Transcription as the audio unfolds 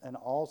in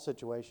all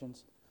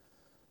situations.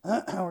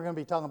 We're going to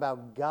be talking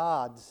about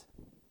God's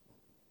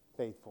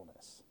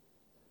faithfulness.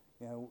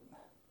 You know,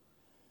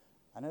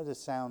 I know this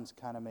sounds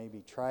kind of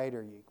maybe trite,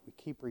 or we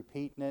keep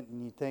repeating it,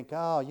 and you think,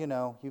 oh, you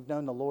know, you've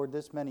known the Lord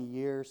this many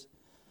years.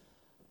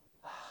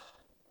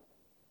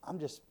 I'm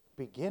just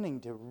beginning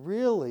to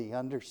really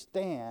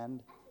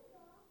understand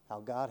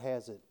how God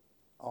has it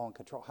all in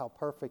control, how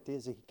perfect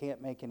is He. He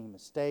can't make any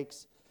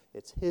mistakes.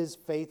 It's His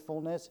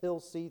faithfulness.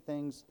 He'll see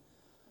things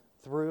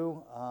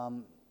through.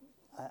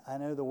 I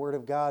know the Word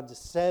of God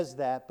says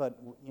that, but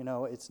you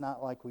know, it's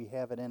not like we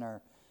have it in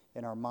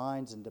our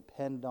minds and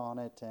depend on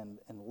it and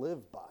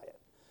live by it.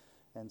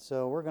 And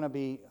so we're going to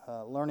be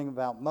learning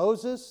about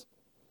Moses,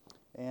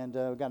 and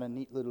we've got a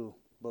neat little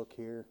book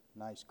here,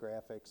 nice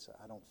graphics.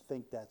 I don't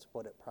think that's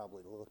what it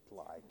probably looked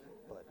like,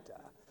 but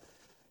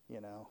you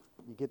know,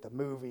 you get the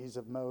movies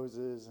of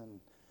Moses and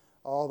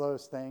all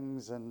those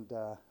things, and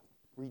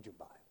read your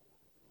Bible,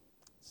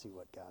 see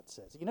what God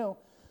says. You know,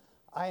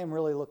 I am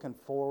really looking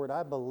forward.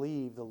 I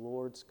believe the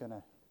Lord's going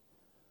to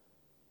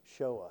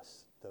show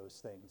us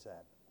those things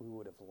that we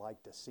would have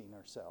liked to seen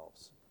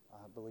ourselves.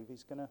 I believe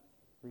He's going to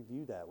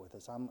review that with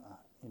us.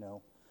 You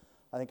know,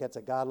 I think that's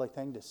a godly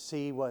thing to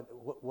see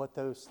what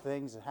those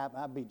things happen.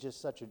 That'd be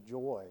just such a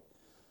joy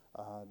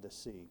to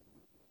see.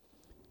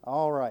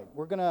 All right,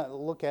 we're going to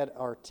look at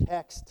our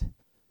text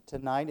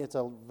tonight. It's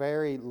a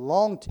very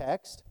long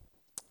text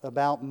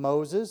about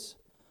Moses.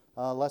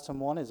 Lesson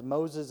 1 is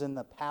Moses in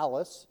the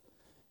palace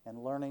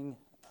and learning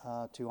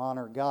to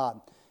honor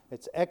God.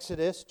 It's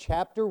Exodus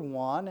chapter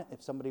 1,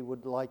 if somebody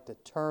would like to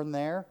turn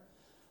there,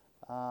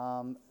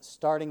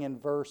 starting in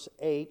verse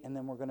 8, and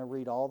then we're going to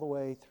read all the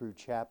way through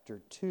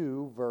chapter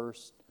 2,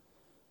 verse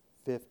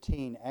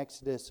 15.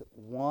 Exodus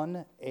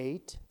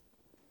 1:8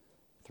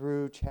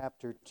 through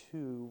chapter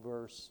 2,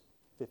 verse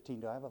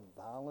 15. Do I have a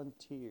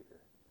volunteer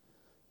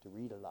to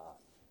read aloud?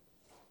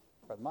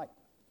 Brother Mike.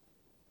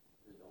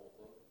 Read the whole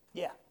thing?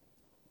 Yeah.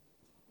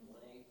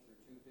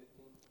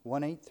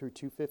 1:8 through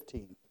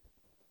 2:15.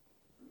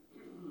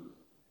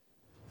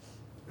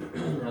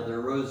 Now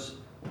there rose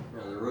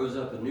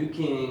up a new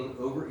king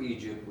over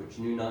Egypt, which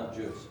knew not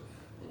Joseph.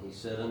 And he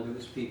said unto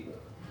his people,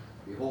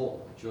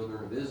 Behold, the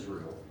children of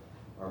Israel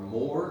are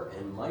more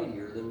and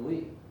mightier than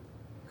we.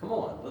 Come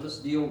on, let us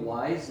deal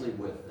wisely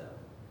with them,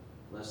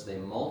 lest they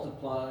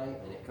multiply,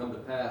 and it come to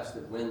pass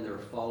that when there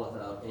falleth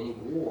out any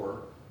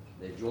war,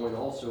 they join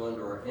also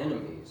unto our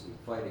enemies and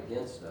fight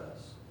against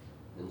us,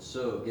 and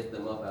so get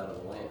them up out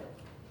of the land.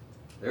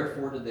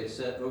 Therefore did they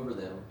set over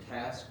them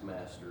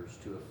taskmasters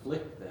to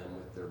afflict them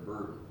with their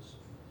burdens.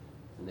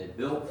 And they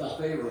built for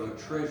Pharaoh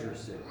treasure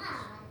cities,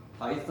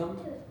 Pithom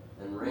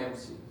and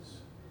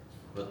Ramses.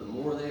 But the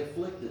more they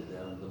afflicted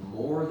them, the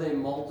more they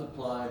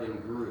multiplied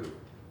and grew.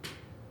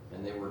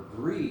 And they were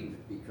grieved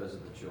because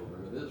of the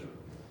children of Israel.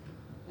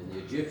 And the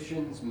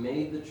Egyptians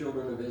made the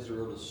children of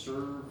Israel to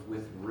serve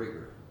with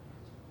rigor.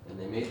 And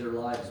they made their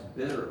lives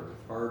bitter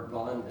with hard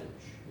bondage,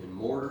 in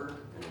mortar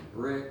and in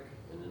brick,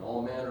 and in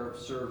all manner of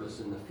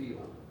service in the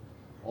field.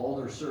 All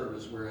their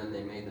service wherein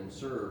they made them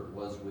serve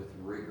was with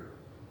rigor.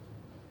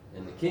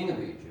 And the king of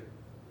Egypt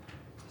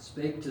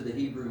spake to the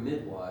Hebrew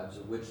midwives,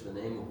 of which the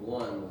name of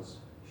one was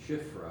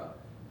Shiphrah,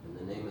 and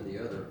the name of the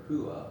other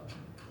Puah.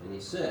 And he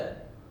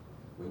said,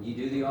 When ye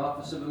do the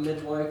office of a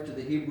midwife to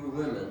the Hebrew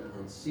women,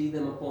 and see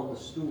them upon the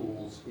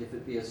stools, if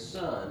it be a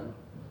son,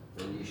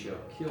 then ye shall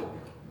kill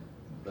him.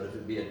 But if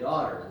it be a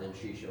daughter, then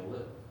she shall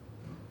live.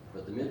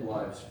 But the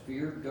midwives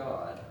feared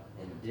God,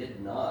 and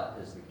did not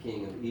as the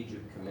king of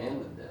Egypt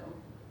commanded them,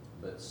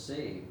 but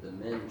saved the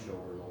men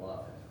children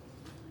alive.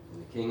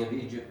 And the king of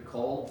Egypt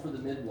called for the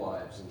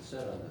midwives, and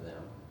said unto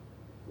them,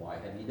 Why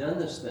have ye done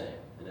this thing,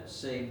 and have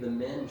saved the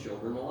men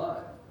children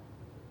alive?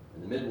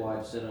 And the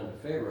midwives said unto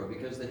Pharaoh,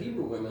 Because the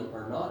Hebrew women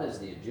are not as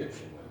the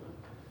Egyptian women,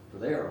 for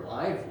they are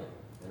lively,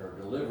 and are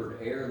delivered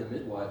ere the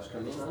midwives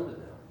come in unto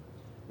them.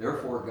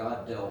 Therefore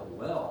God dealt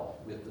well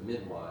with the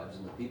midwives,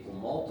 and the people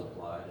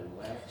multiplied and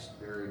waxed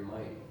very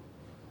mighty.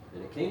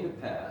 And it came to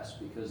pass,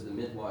 because the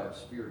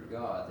midwives feared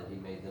God, that he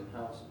made them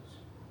houses.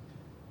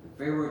 And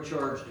Pharaoh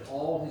charged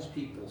all his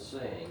people,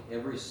 saying,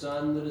 Every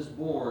son that is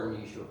born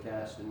ye shall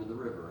cast into the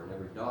river, and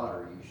every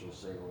daughter ye shall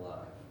save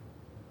alive.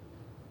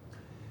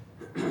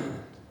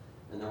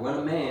 And there went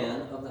a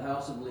man of the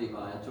house of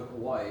Levi, and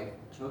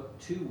took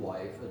to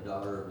wife a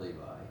daughter of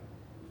Levi.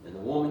 And the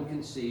woman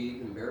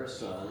conceived, and bare a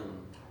son, and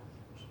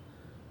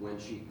when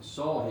she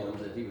saw him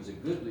that he was a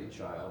goodly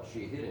child,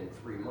 she hid him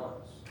 3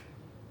 months.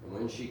 And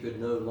when she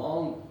could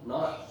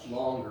not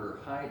longer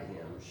hide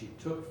him, she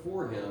took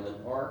for him an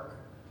ark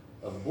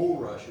of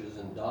bulrushes,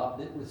 and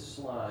daubed it with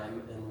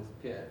slime and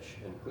with pitch,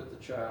 and put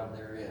the child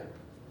therein.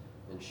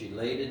 And she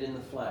laid it in the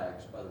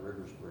flags by the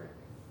river's brink.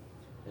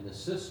 And his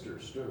sister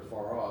stood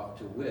afar off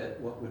to wit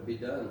what would be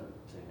done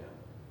to him.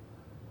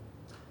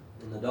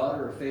 And the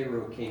daughter of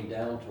Pharaoh came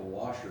down to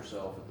wash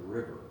herself at the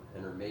river,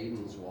 and her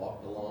maidens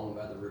walked along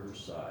by the river's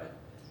side.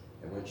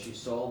 And when she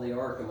saw the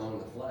ark among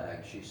the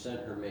flags, she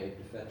sent her maid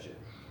to fetch it.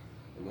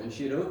 And when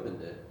she had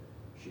opened it,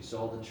 she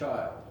saw the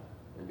child,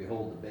 and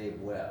behold, the babe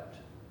wept.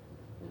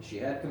 And she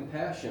had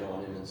compassion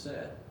on him and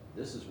said,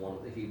 This is one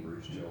of the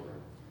Hebrews'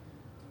 children.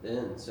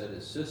 Then said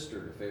his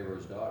sister to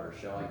Pharaoh's daughter,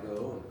 Shall I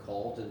go and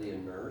call to thee a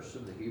nurse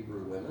of the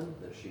Hebrew women,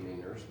 that she may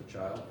nurse the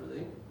child for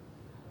thee?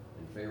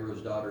 And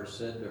Pharaoh's daughter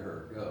said to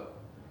her, Go.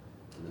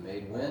 And the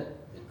maid went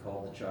and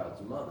called the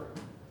child's mother.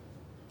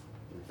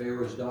 And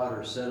Pharaoh's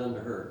daughter said unto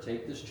her,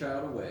 Take this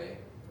child away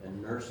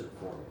and nurse it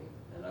for me,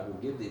 and I will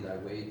give thee thy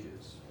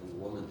wages. And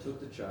the woman took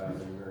the child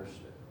and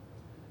nursed it.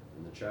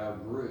 And the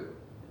child grew,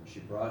 and she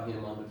brought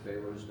him unto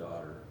Pharaoh's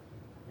daughter,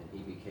 and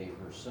he became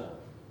her son.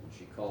 And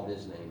she called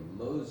his name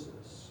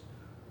Moses.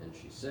 And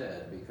she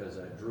said, Because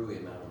I drew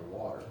him out of the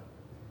water.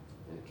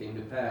 And it came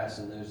to pass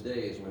in those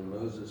days, when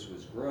Moses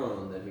was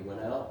grown, that he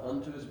went out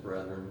unto his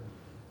brethren,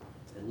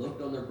 and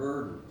looked on their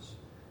burdens.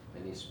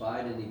 And he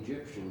spied an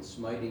Egyptian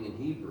smiting an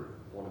Hebrew,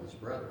 one of his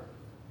brethren.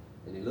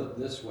 And he looked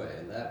this way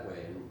and that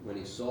way, and when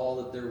he saw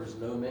that there was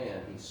no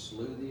man, he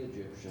slew the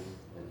Egyptian,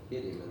 and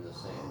hid him in the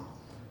sand.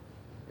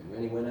 And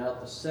when he went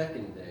out the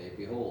second day,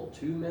 behold,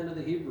 2 men of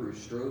the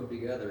Hebrews strove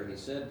together, and he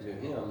said to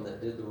him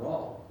that did the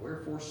wrong,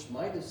 Wherefore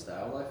smitest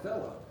thou thy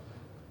fellow?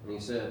 And he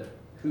said,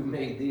 Who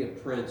made thee a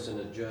prince and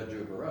a judge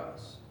over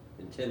us?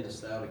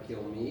 Intendest thou to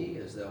kill me,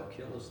 as thou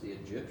killest the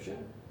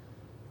Egyptian?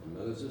 And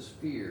Moses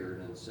feared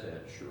and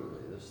said,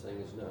 Surely this thing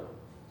is known.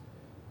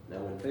 Now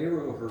when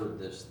Pharaoh heard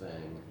this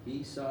thing,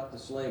 he sought to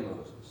slay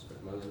Moses.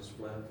 But Moses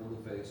fled from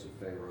the face of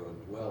Pharaoh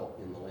and dwelt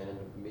in the land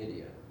of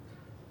Midian.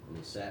 And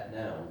he sat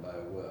down by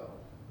a well.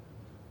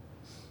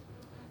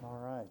 All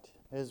right.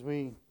 As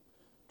we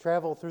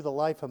travel through the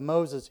life of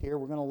Moses here,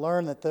 we're going to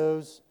learn that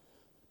those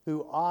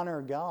who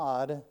honor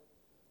God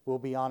will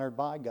be honored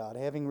by God.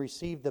 Having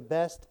received the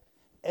best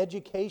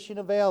education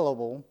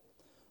available,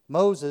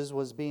 Moses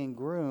was being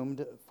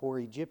groomed for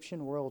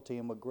Egyptian royalty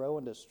and would grow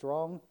into a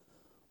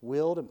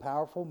strong-willed and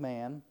powerful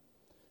man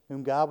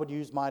whom God would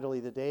use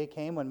mightily. The day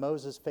came when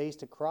Moses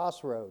faced a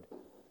crossroad.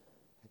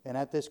 And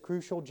at this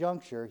crucial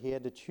juncture, he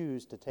had to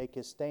choose to take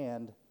his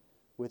stand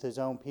with his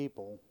own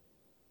people,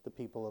 the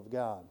people of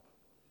God.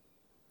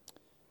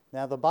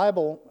 Now, the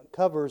Bible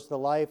covers the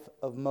life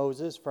of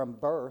Moses from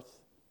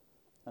birth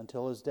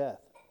until his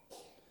death.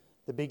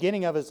 The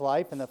beginning of his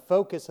life and the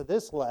focus of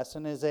this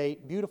lesson is a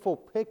beautiful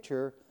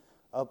picture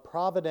of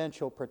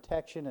providential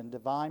protection and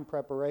divine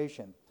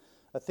preparation,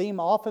 a theme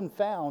often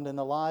found in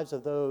the lives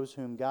of those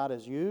whom God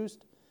has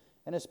used,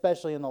 and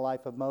especially in the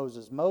life of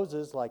Moses.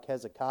 Moses, like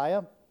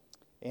Hezekiah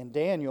and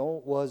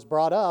Daniel, was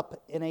brought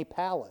up in a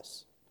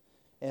palace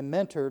and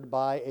mentored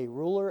by a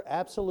ruler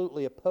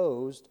absolutely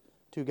opposed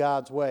to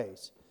God's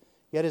ways.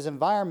 Yet his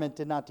environment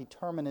did not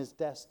determine his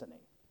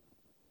destiny.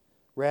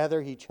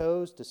 Rather, he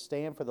chose to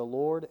stand for the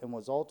Lord and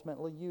was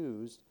ultimately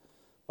used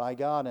by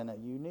God in a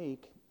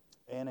unique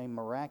and a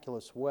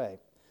miraculous way.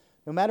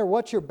 No matter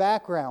what your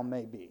background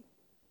may be,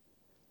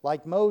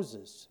 like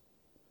Moses,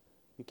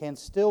 you can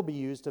still be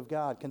used of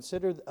God.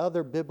 Consider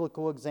other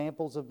biblical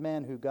examples of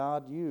men who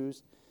God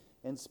used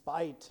in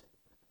spite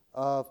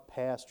of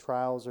past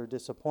trials or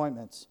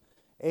disappointments.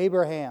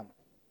 Abraham,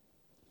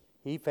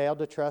 he failed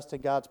to trust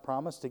in God's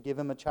promise to give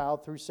him a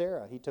child through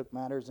Sarah. He took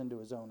matters into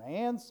his own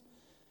hands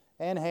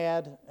and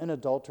had an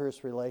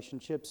adulterous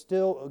relationship.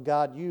 Still,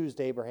 God used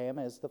Abraham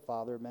as the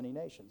father of many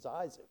nations.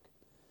 Isaac,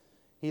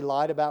 he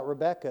lied about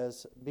Rebekah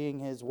as being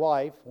his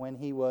wife when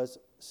he was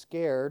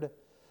scared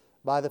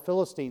by the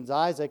Philistines.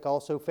 Isaac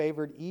also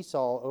favored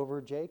Esau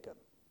over Jacob.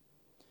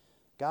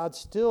 God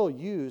still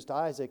used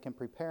Isaac in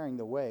preparing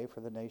the way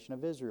for the nation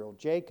of Israel.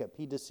 Jacob,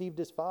 he deceived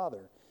his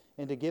father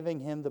into giving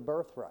him the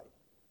birthright.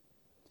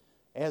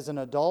 As an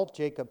adult,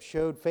 Jacob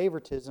showed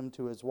favoritism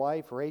to his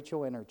wife,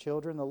 Rachel, and her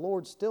children. The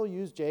Lord still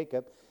used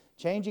Jacob,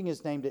 changing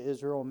his name to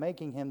Israel,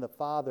 making him the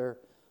father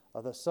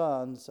of the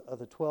sons of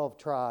the 12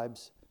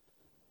 tribes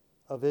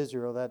of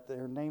Israel that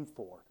they're named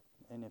for.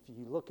 And if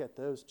you look at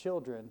those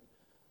children,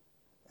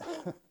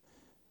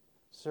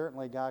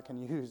 certainly God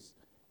can use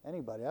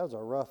anybody. That was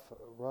a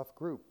rough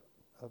group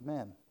of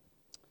men.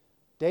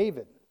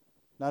 David,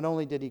 not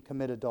only did he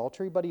commit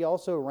adultery, but he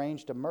also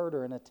arranged a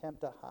murder in an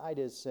attempt to hide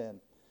his sin.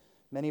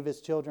 Many of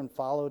his children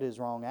followed his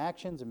wrong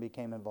actions and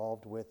became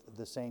involved with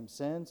the same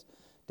sins.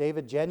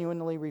 David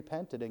genuinely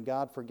repented, and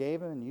God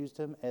forgave him and used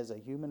him as a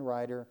human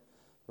writer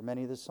for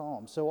many of the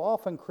Psalms. So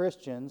often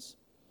Christians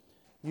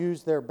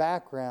use their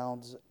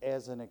backgrounds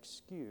as an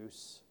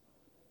excuse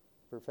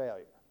for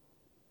failure.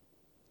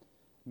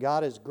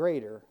 God is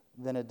greater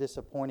than a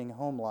disappointing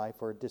home life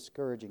or a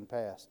discouraging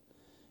past.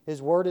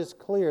 His word is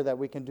clear that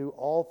we can do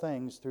all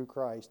things through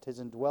Christ. His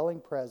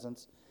indwelling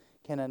presence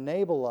can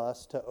enable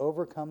us to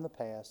overcome the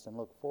past and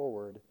look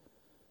forward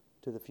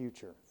to the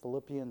future.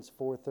 Philippians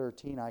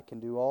 4:13, I can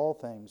do all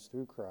things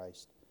through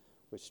Christ,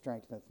 which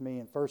strengtheneth me.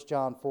 And 1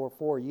 John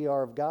 4:4, ye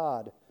are of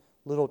God,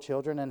 little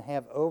children, and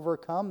have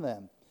overcome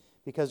them,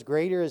 because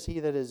greater is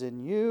he that is in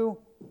you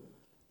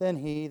than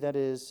he that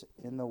is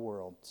in the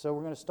world. So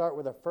we're going to start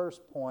with our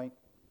first point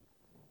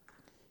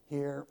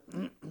here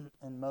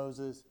in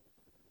Moses.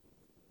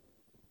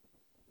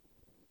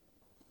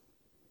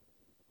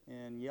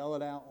 And yell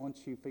it out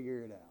once you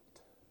figure it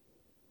out.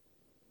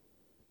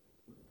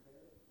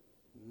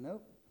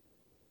 Nope.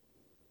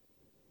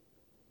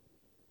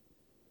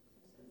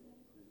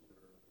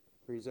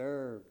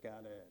 Preserved,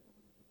 got it.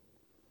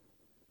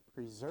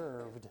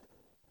 Preserved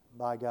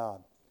by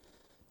God.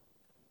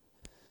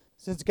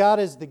 Since God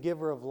is the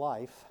giver of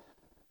life,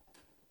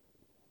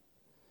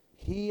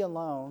 He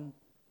alone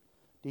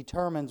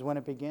determines when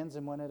it begins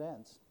and when it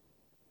ends.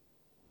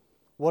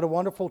 What a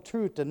wonderful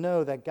truth to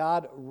know that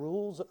God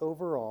rules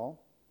over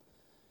all,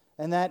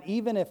 and that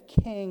even if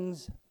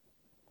kings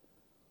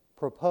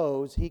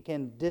propose, He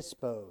can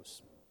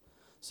dispose.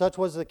 Such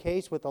was the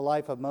case with the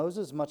life of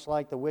Moses, much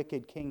like the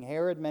wicked King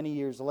Herod many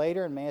years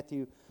later in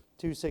Matthew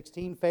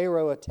 2:16.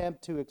 Pharaoh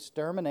attempted to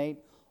exterminate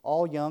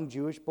all young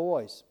Jewish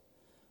boys.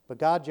 But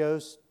God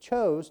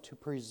chose to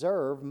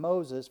preserve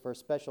Moses for a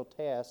special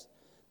task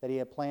that He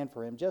had planned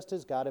for him. Just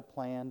as God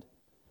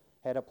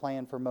had a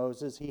plan for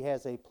Moses, He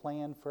has a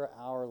plan for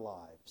our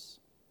lives.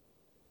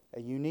 A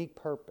unique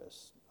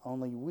purpose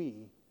only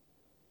we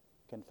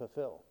can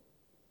fulfill.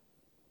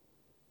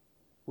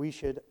 We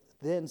should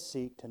then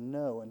seek to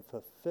know and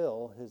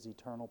fulfill His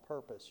eternal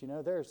purpose. You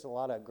know, there's a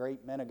lot of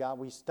great men of God.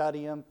 We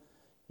study them,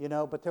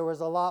 but there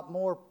was a lot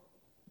more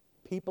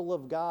people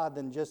of God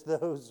than just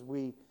those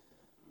we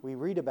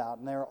read about,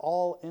 and they're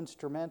all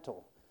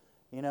instrumental.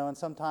 And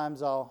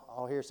sometimes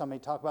I'll hear somebody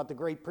talk about the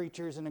great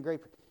preachers and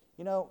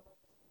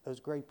those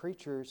great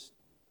preachers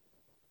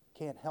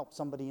can't help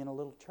somebody in a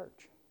little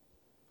church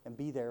and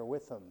be there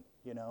with them,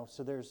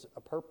 So there's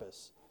a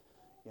purpose,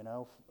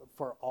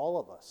 for all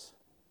of us.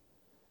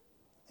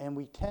 And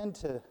we tend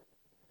to,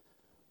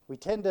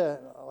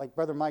 like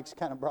Brother Mike's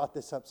kind of brought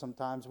this up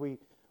sometimes, we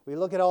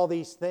look at all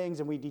these things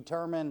and we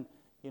determine,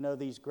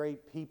 these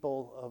great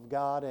people of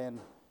God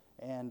and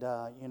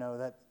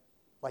that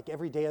like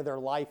every day of their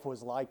life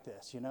was like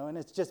this, and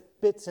it's just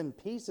bits and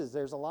pieces.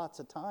 There's lots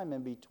of time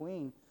in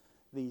between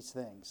these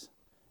things.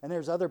 And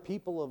there's other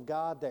people of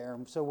God there,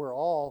 and so we're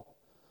all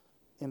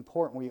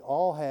important. We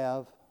all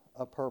have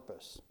a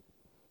purpose.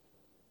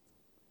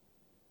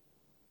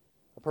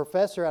 A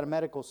professor at a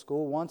medical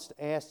school once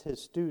asked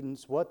his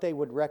students what they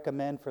would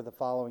recommend for the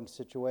following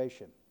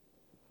situation.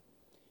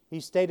 He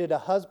stated, a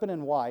husband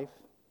and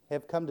wife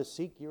have come to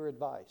seek your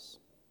advice.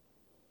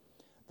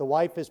 The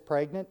wife is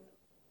pregnant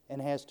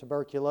and has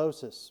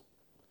tuberculosis,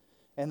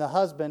 and the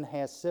husband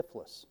has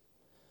syphilis.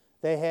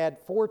 They had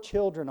 4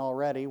 children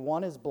already.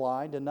 One is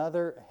blind,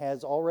 another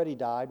has already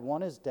died,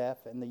 one is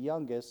deaf, and the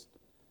youngest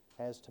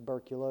has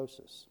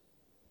tuberculosis.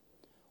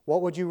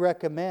 What would you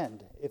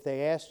recommend if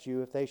they asked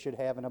you if they should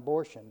have an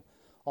abortion?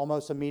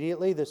 Almost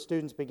immediately, the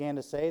students began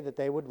to say that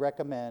they would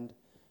recommend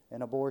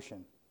an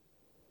abortion.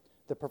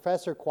 The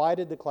professor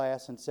quieted the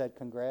class and said,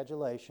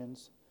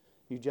 "Congratulations,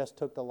 you just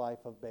took the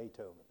life of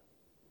Beethoven."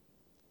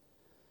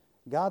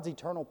 God's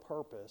eternal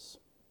purpose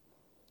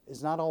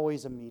is not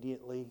always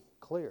immediately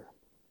clear.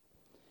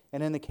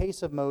 And in the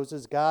case of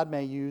Moses, God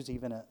may use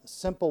even a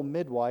simple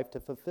midwife to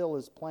fulfill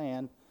His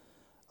plan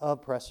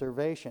of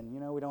preservation.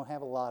 We don't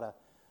have a lot of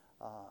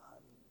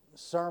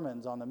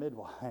sermons on the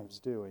midwives,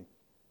 do we?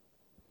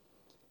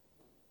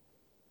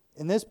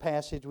 In this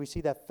passage, we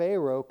see that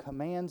Pharaoh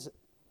commands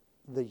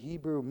the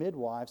Hebrew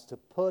midwives to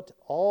put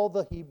all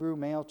the Hebrew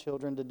male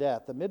children to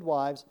death. The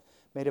midwives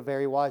made a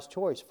very wise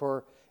choice,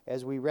 for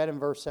as we read in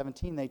verse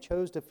 17, they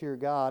chose to fear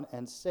God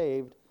and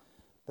saved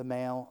the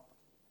male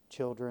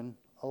children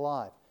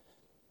alive.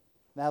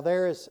 Now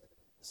there is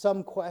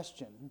some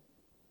question,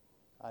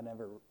 I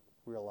never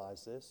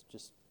realized this,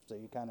 just so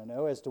you kind of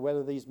know, as to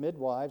whether these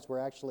midwives were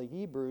actually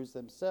Hebrews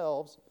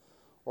themselves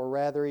or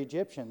rather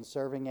Egyptians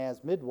serving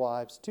as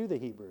midwives to the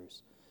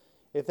Hebrews.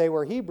 If they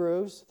were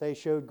Hebrews, they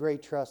showed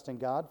great trust in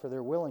God for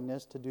their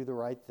willingness to do the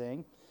right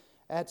thing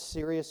at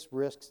serious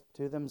risks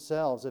to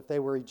themselves. If they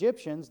were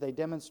Egyptians, they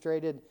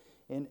demonstrated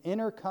an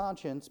inner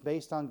conscience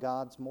based on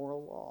God's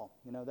moral law.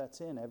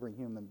 That's in every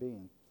human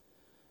being.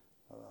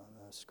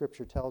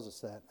 Scripture tells us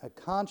that. A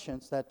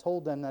conscience that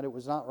told them that it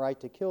was not right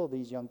to kill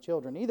these young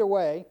children. Either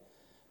way,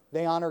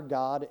 they honored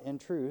God in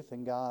truth,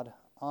 and God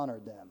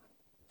honored them.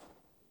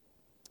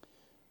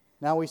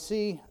 Now we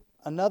see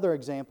another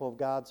example of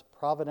God's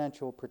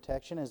providential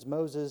protection as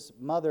Moses'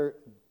 mother,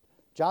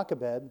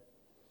 Jochebed,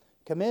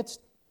 commits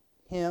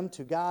him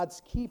to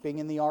God's keeping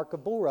in the ark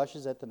of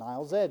bulrushes at the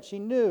Nile's edge. She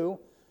knew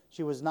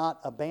she was not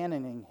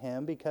abandoning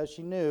him because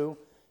she knew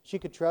she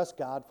could trust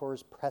God for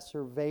His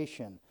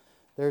preservation.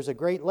 There's a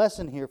great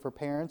lesson here for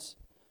parents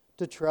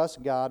to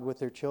trust God with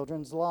their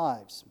children's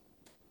lives.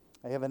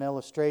 I have an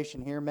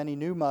illustration here. Many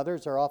new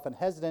mothers are often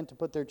hesitant to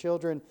put their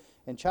children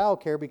in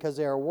childcare because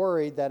they are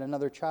worried that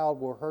another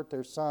child will hurt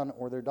their son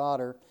or their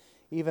daughter.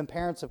 Even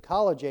parents of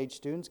college-age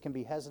students can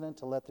be hesitant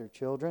to let their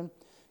children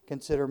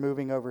consider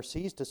moving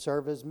overseas to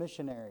serve as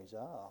missionaries.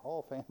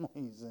 Whole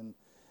families in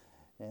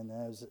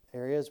those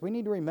areas. We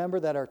need to remember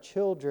that our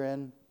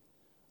children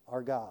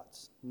are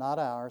God's, not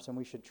ours, and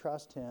we should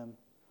trust Him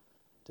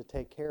to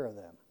take care of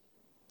them.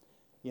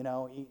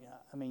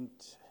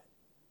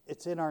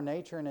 It's in our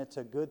nature, and it's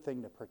a good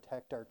thing to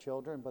protect our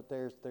children, but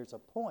there's a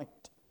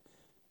point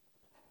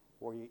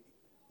where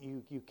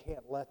you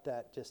can't let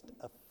that just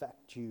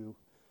affect you.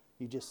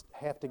 You just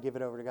have to give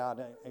it over to God.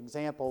 An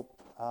example,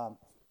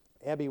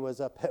 Abby was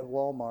up at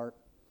Walmart,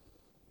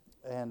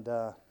 and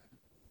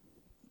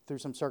through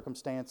some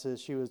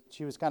circumstances. She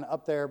was kind of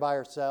up there by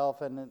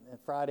herself, and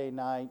Friday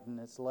night, and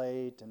it's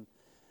late, and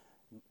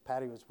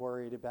Patty was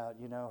worried about,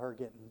 her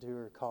getting to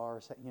her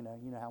car. You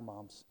know how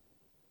moms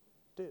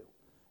do.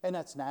 And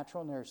that's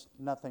natural, and there's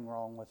nothing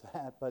wrong with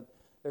that. But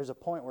there's a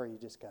point where you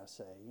just got to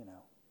say,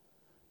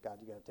 God,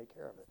 you got to take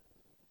care of it.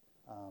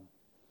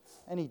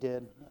 And he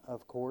did,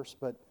 of course.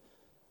 But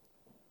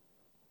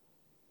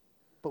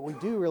we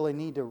do really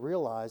need to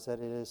realize that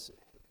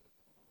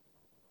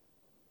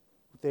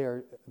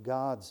they're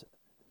God's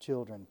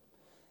children.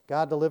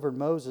 God delivered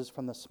Moses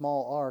from the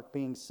small ark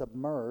being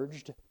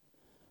submerged,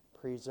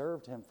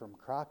 preserved him from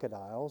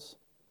crocodiles,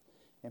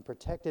 and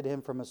protected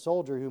him from a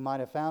soldier who might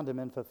have found him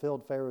and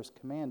fulfilled Pharaoh's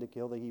command to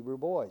kill the Hebrew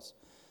boys.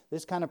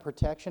 This kind of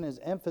protection is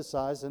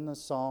emphasized in the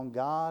song,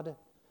 God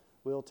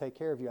Will Take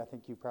Care of You. I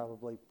think you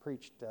probably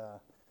preached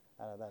out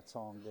of that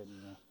song,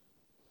 didn't you?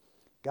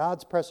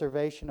 God's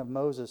preservation of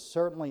Moses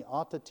certainly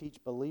ought to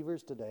teach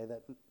believers today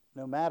that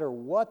no matter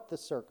what the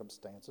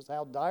circumstances,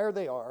 how dire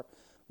they are,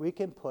 we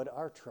can put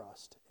our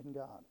trust in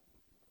God.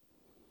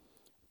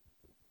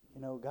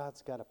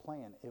 God's got a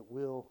plan. It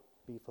will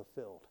be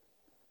fulfilled.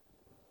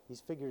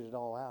 He's figured it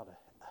all out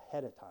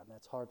ahead of time.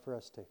 That's hard for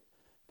us to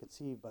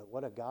conceive, but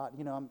what a God.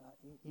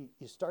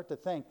 You start to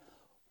think,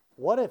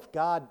 what if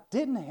God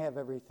didn't have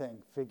everything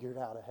figured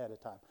out ahead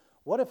of time?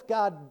 What if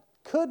God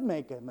could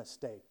make a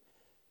mistake?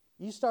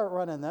 You start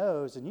running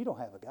those, and you don't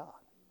have a God.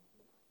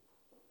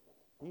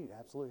 You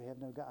absolutely have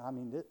no God. I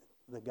mean,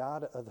 the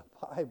God of the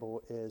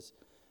Bible is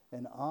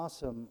an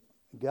awesome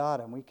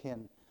God, and we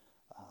can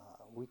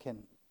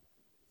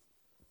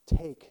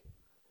take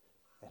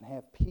and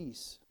have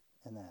peace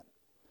in that.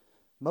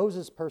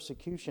 Moses'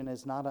 persecution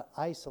is not an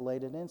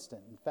isolated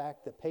incident. In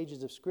fact, the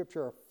pages of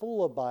Scripture are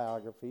full of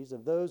biographies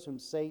of those whom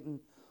Satan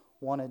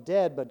wanted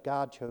dead, but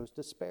God chose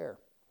to spare.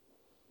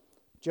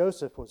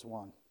 Joseph was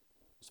one.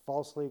 He was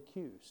falsely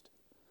accused,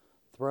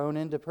 thrown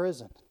into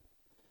prison,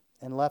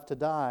 and left to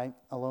die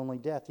a lonely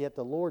death. Yet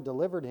the Lord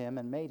delivered him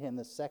and made him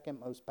the second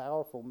most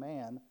powerful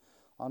man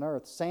on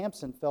earth.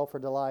 Samson fell for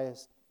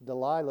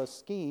Delilah's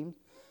scheme,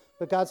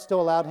 but God still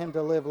allowed him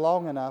to live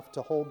long enough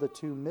to hold the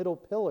two middle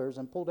pillars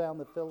and pull down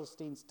the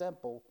Philistines'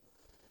 temple.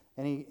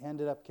 And he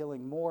ended up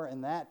killing more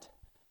in that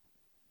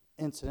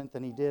incident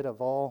than he did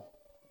of all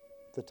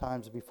the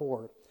times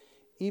before.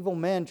 Evil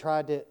men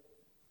tried to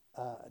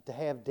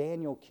have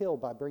Daniel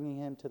killed by bringing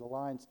him to the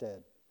lion's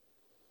den.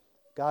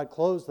 God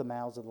closed the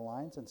mouths of the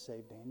lions and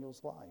saved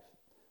Daniel's life.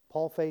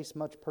 Paul faced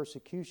much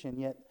persecution,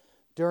 yet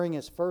during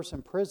his first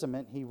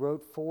imprisonment, he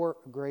wrote 4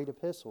 great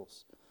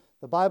epistles.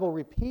 The Bible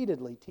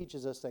repeatedly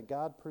teaches us that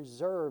God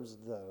preserves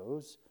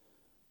those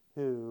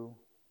who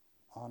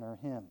honor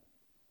him.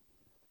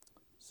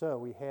 So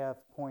we have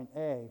point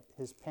A,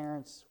 his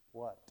parents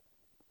what?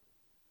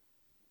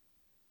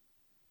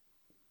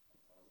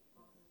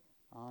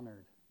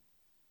 Honored.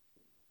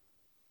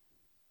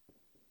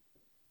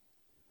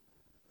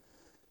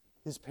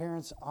 His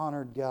parents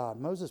honored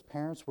God. Moses'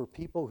 parents were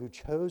people who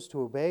chose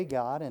to obey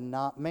God and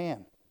not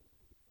man.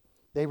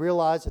 They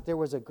realized that there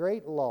was a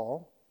great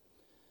law.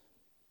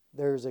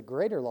 There's a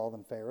greater law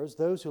than Pharaoh's.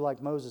 Those who,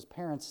 like Moses'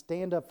 parents,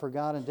 stand up for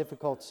God in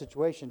difficult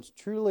situations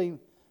truly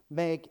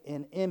make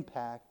an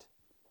impact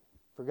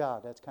for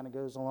God. That kind of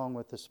goes along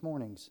with this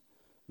morning's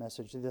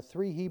message. The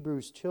 3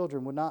 Hebrews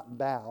children would not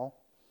bow.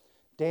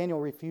 Daniel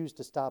refused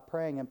to stop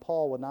praying, and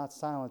Paul would not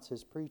silence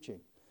his preaching.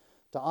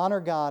 To honor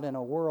God in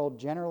a world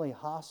generally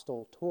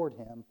hostile toward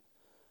him,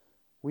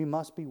 we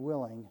must be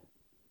willing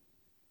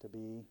to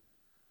be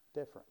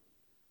different.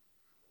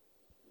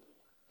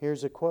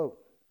 Here's a quote.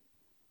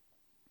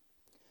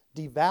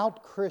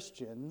 Devout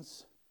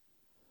Christians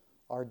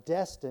are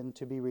destined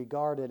to be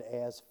regarded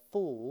as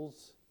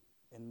fools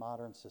in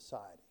modern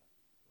society.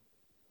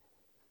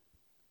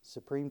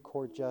 Supreme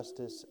Court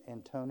Justice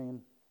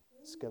Antonin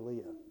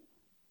Scalia.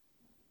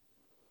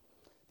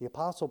 The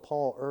Apostle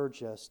Paul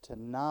urged us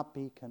to not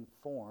be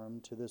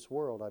conformed to this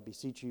world. I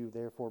beseech you,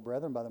 therefore,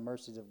 brethren, by the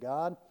mercies of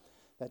God,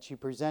 that you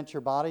present your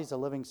bodies a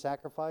living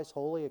sacrifice,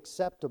 holy,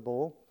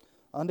 acceptable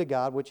unto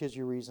God, which is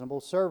your reasonable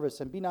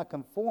service. And be not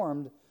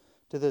conformed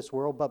to this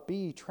world, but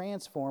be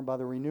transformed by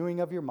the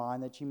renewing of your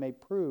mind, that you may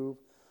prove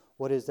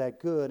what is that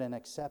good and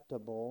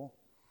acceptable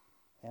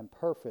and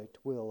perfect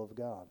will of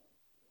God.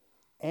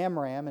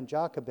 Amram and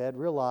Jochebed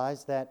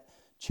realized that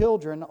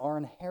children are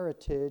an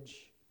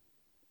heritage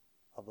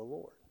of the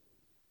Lord.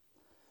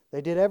 They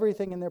did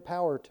everything in their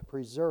power to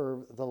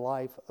preserve the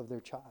life of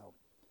their child.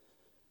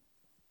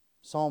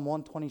 Psalm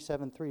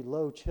 127:3,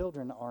 Lo,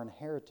 children are an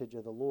heritage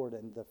of the Lord,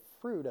 and the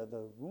fruit of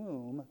the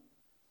womb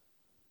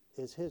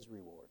is his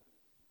reward.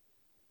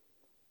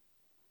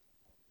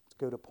 Let's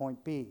go to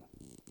point B.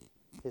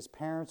 His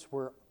parents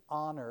were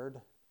honored.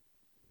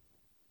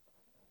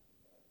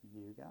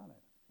 You got it.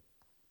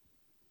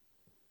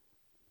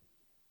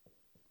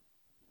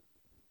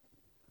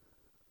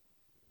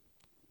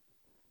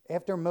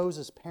 After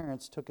Moses'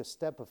 parents took a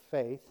step of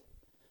faith,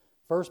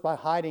 first by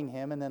hiding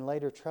him and then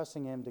later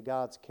trusting him to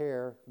God's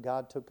care,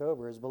 God took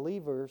over. As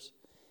believers,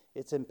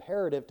 it's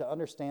imperative to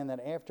understand that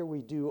after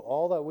we do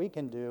all that we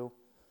can do,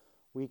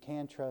 we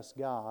can trust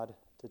God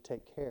to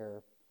take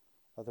care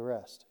of the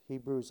rest.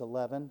 Hebrews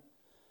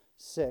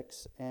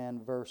 11:6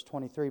 and verse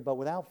 23. But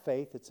without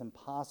faith it's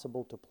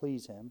impossible to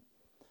please him.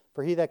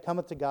 For he that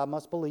cometh to God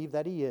must believe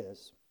that he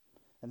is,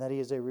 and that he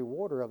is a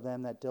rewarder of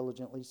them that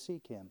diligently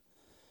seek him.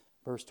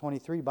 Verse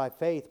 23, by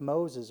faith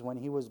Moses, when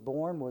he was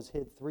born, was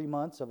hid 3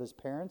 months of his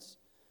parents,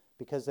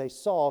 because they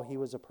saw he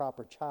was a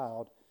proper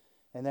child,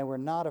 and they were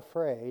not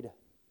afraid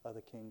of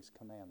the king's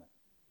commandment.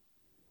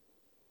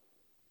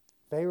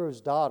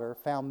 Pharaoh's daughter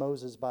found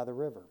Moses by the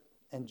river,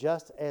 and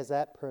just as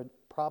that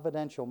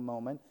providential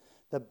moment,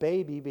 the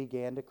baby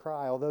began to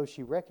cry. Although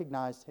she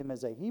recognized him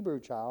as a Hebrew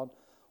child,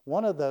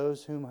 one of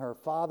those whom her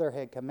father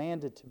had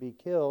commanded to be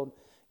killed,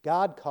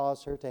 God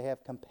caused her to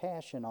have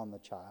compassion on the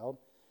child,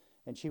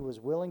 and she was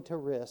willing to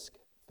risk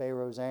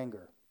Pharaoh's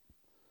anger.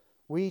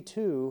 We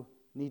too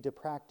need to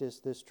practice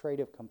this trait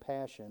of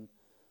compassion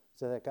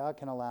so that God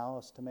can allow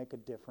us to make a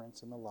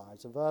difference in the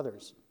lives of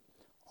others.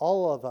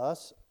 All of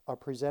us are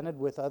presented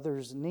with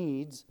others'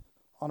 needs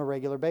on a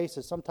regular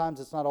basis. Sometimes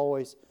it's not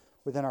always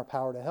within our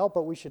power to help,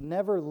 but we should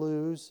never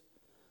lose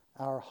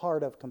our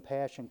heart of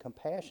compassion.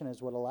 Compassion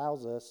is what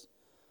allows us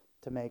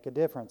to make a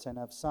difference. And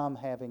of some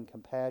having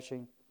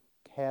compassion,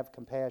 have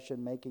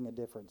compassion, making a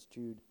difference.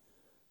 Jude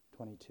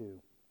 22.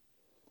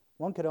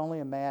 One could only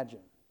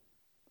imagine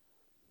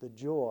the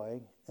joy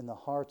in the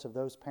hearts of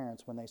those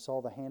parents when they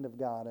saw the hand of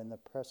God in the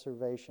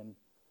preservation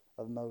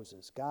of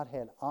Moses. God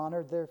had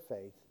honored their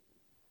faith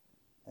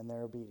and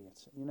their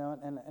obedience. You know,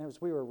 and as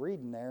we were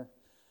reading there,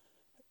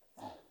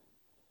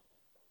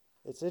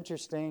 it's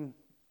interesting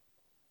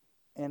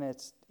and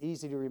it's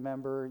easy to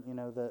remember, you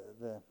know,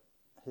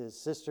 his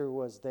sister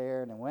was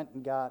there and went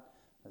and got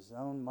his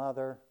own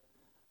mother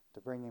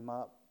to bring him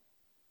up.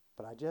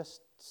 But I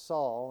just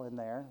saw in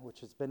there,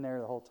 which has been there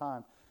the whole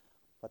time,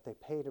 but they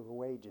paid her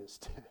wages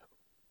too.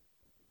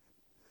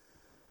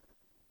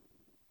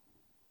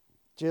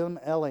 Jim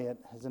Elliot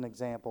is an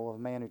example of a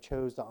man who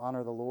chose to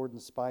honor the Lord in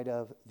spite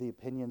of the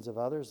opinions of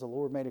others. The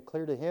Lord made it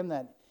clear to him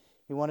that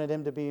he wanted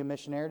him to be a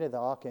missionary to the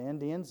Auca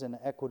Indians in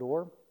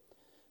Ecuador.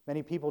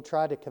 Many people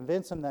tried to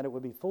convince him that it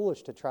would be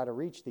foolish to try to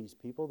reach these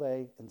people.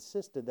 They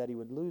insisted that he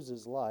would lose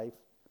his life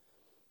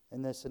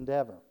in this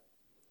endeavor.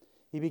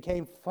 He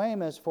became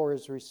famous for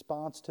his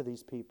response to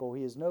these people.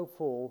 He is no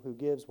fool who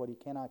gives what he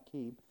cannot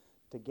keep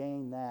to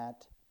gain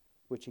that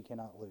which he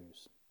cannot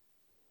lose.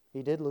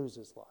 He did lose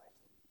his life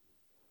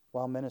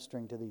while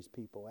ministering to these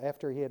people.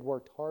 After he had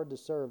worked hard to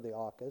serve the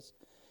Aucas,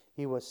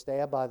 he was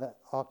stabbed by the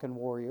Aucan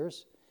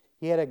warriors.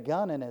 He had a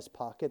gun in his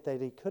pocket that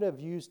he could have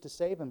used to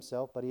save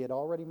himself, but he had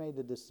already made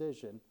the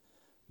decision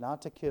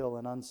not to kill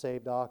an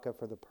unsaved Auca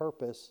for the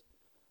purpose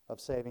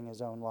of saving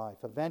his own life.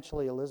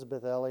 Eventually,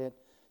 Elizabeth Elliot,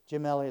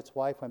 Jim Elliot's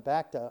wife, went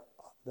back to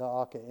the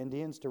Auca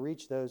Indians to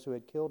reach those who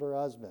had killed her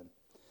husband.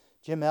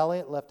 Jim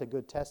Elliot left a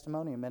good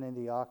testimony, and many of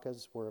the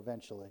Aucas were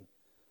eventually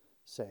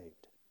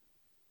saved.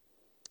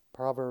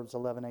 Proverbs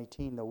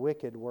 11:18, the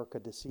wicked work a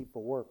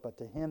deceitful work, but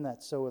to him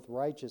that soweth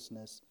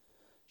righteousness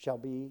shall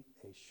be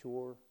a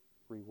sure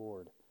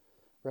reward.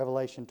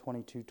 Revelation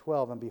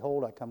 22:12, and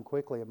behold, I come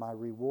quickly, and my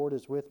reward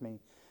is with me,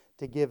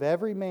 to give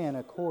every man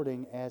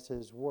according as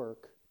his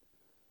work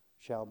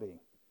shall be.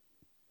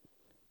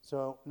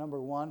 So, number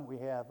one, we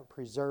have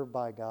preserved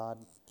by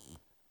God.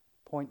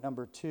 Point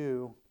number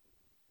two,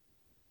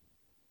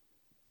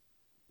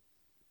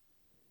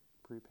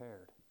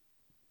 prepared.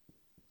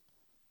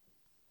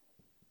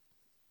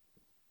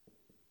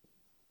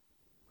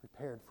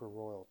 Prepared for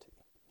royalty.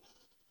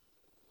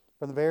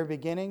 From the very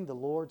beginning, the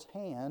Lord's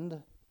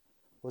hand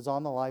was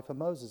on the life of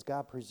Moses.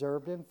 God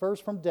preserved him,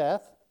 first from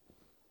death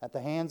at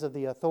the hands of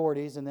the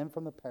authorities, and then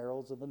from the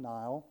perils of the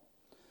Nile,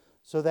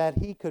 so that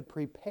he could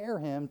prepare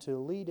him to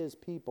lead his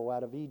people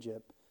out of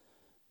Egypt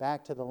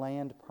back to the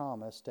land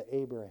promised to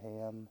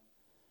Abraham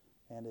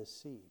and his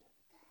seed.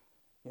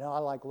 You know, I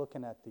like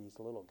looking at these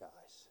little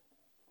guys.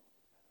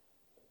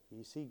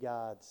 You see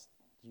God's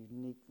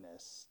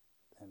uniqueness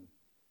and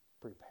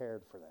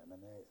prepared for them,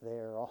 and they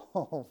are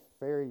all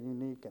very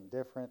unique and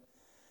different,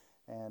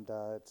 and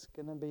it's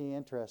going to be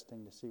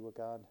interesting to see what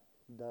God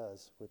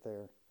does with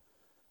their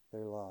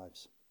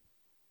lives.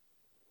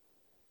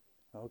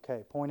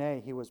 Okay, point A,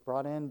 he was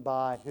brought in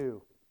by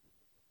who?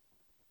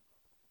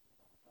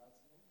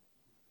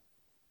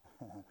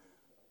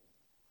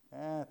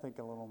 I think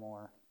a little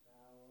more.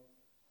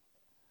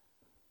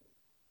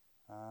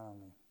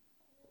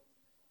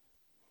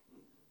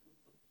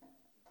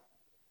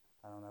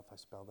 I don't know if I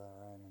spelled that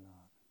right or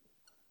not.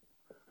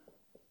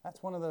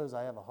 That's one of those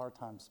I have a hard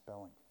time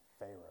spelling.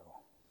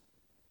 Pharaoh.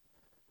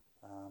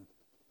 Pharaohs.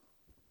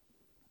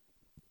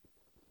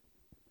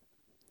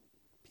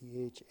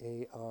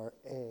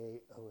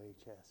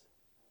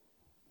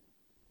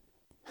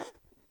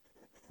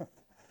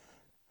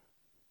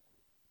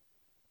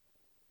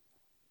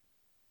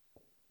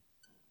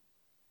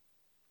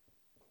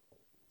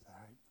 Is that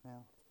right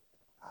now?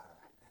 All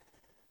right.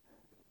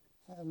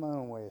 I have my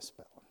own way of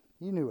spelling.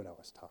 You knew what I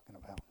was talking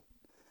about.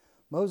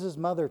 Moses'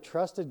 mother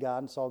trusted God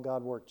and saw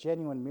God work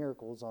genuine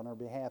miracles on her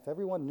behalf.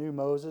 Everyone knew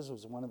Moses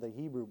was one of the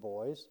Hebrew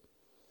boys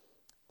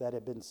that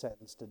had been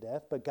sentenced to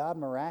death, but God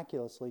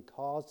miraculously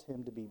caused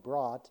him to be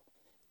brought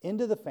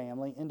into the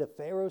family, into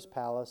Pharaoh's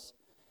palace,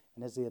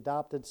 and as the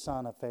adopted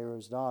son of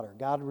Pharaoh's daughter.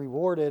 God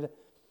rewarded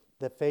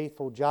the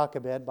faithful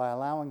Jochebed by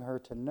allowing her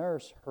to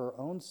nurse her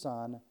own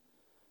son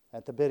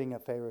at the bidding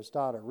of Pharaoh's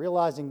daughter.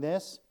 Realizing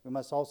this, we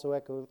must also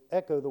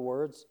echo the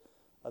words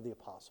of the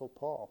Apostle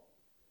Paul.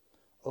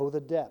 Oh,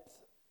 the depth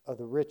of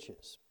the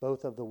riches,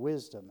 both of the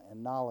wisdom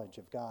and knowledge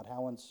of God.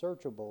 How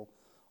unsearchable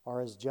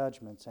are his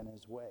judgments and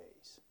his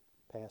ways.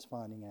 Past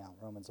finding out,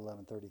 Romans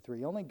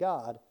 11:33. Only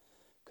God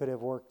could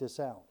have worked this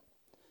out.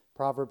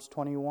 Proverbs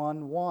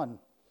 21:1.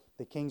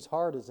 The king's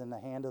heart is in the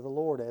hand of the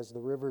Lord. As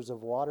the rivers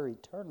of water, he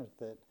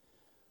turneth it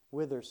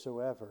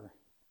whithersoever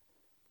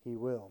he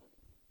will.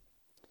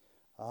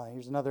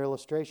 Here's another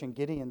illustration.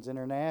 Gideon's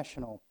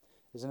International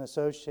is an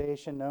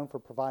association known for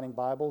providing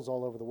Bibles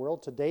all over the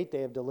world. To date,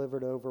 they have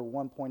delivered over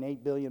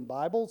 1.8 billion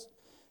Bibles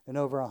in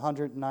over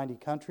 190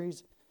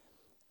 countries.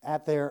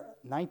 At their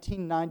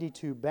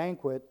 1992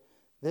 banquet,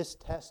 this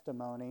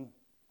testimony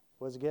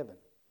was given.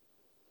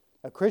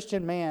 A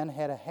Christian man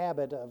had a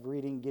habit of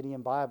reading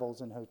Gideon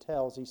Bibles in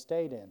hotels he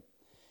stayed in.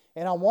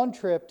 And on one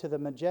trip to the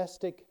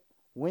majestic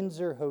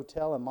Windsor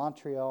Hotel in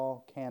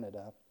Montreal,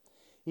 Canada,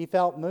 he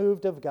felt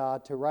moved of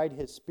God to write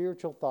his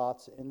spiritual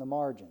thoughts in the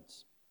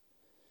margins.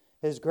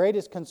 His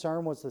greatest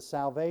concern was the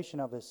salvation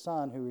of his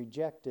son who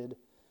rejected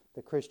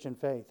the Christian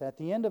faith. At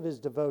the end of his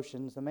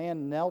devotions, the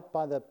man knelt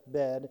by the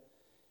bed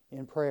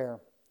in prayer.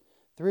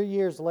 3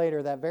 years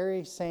later, that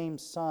very same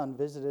son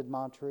visited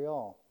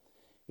Montreal.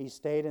 He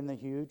stayed in the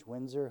huge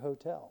Windsor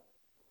Hotel.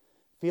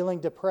 Feeling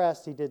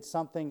depressed, he did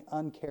something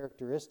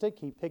uncharacteristic.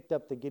 He picked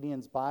up the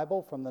Gideon's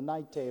Bible from the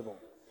night table.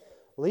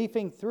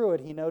 Leafing through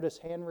it, he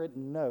noticed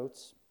handwritten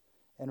notes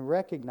and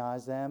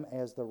recognized them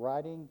as the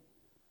writing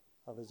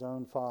of his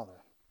own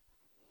father.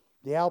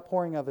 The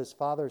outpouring of his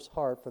father's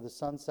heart for the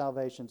son's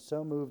salvation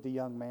so moved the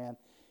young man,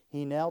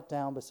 he knelt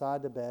down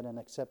beside the bed and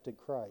accepted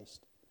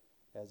Christ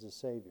as his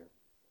Savior.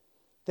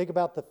 Think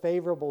about the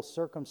favorable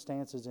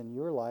circumstances in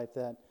your life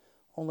that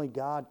only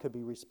God could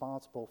be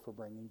responsible for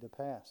bringing to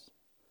pass.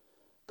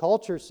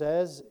 Culture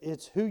says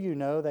it's who you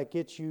know that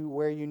gets you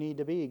where you need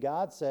to be.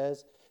 God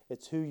says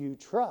it's who you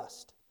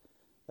trust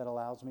that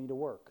allows me to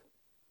work.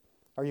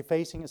 Are you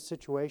facing a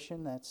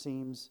situation that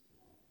seems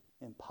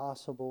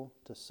impossible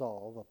to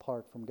solve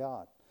apart from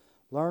God?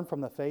 Learn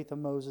from the faith of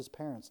Moses'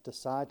 parents.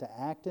 Decide to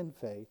act in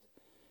faith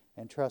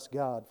and trust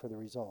God for the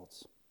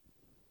results.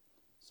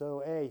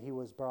 So A, he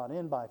was brought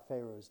in by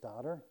Pharaoh's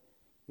daughter.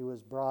 He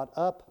was brought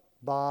up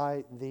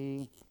by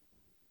the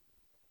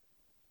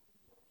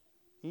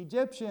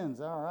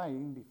Egyptians. All right,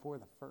 even before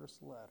the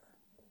first letter.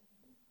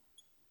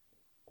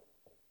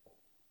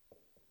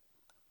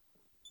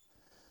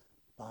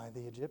 By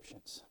the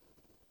Egyptians.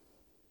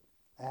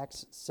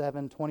 Acts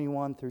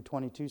 7:21 through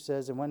 22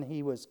 says, and when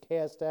he was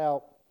cast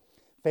out,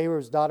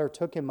 Pharaoh's daughter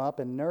took him up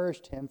and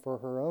nourished him for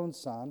her own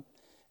son.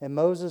 And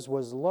Moses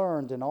was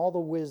learned in all the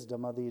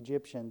wisdom of the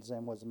Egyptians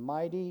and was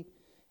mighty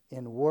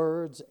in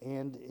words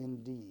and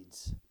in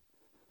deeds.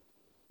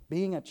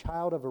 Being a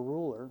child of a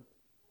ruler,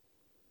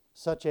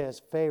 such as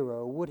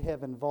Pharaoh, would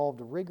have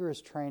involved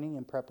rigorous training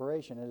and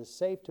preparation. It is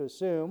safe to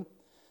assume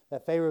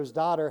that Pharaoh's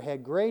daughter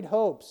had great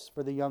hopes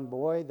for the young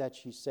boy that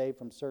she saved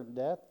from certain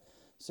death,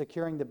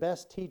 securing the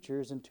best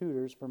teachers and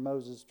tutors for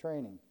Moses'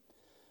 training.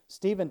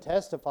 Stephen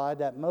testified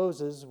that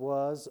Moses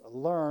was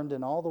learned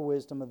in all the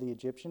wisdom of the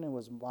Egyptian and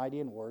was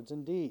mighty in words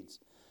and deeds.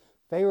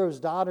 Pharaoh's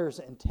daughter's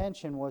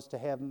intention was to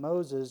have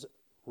Moses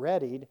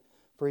readied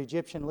for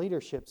Egyptian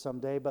leadership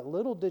someday, but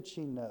little did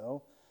she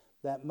know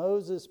that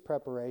Moses'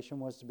 preparation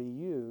was to be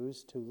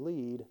used to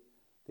lead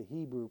the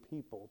Hebrew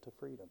people to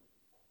freedom.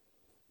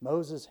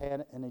 Moses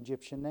had an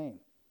Egyptian name,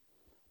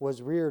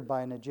 was reared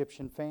by an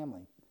Egyptian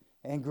family,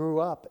 and grew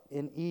up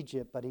in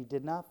Egypt, but he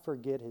did not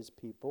forget his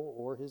people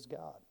or his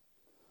God.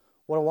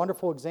 What a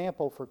wonderful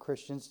example for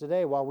Christians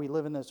today. While we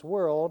live in this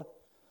world,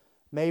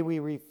 may we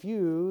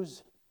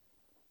refuse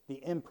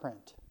the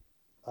imprint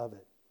of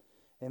it.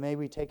 And may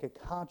we take a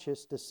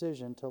conscious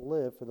decision to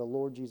live for the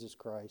Lord Jesus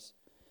Christ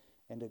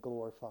and to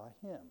glorify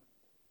him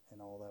in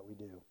all that we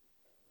do.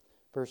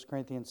 1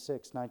 Corinthians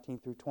 6:19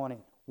 through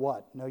 20.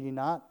 What? Know ye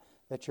not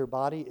that your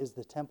body is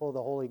the temple of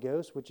the Holy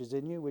Ghost, which is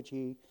in you, which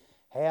ye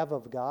have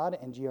of God,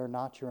 and ye are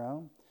not your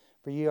own?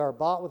 For ye are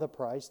bought with a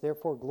price,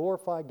 therefore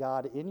glorify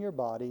God in your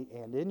body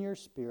and in your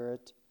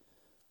spirit,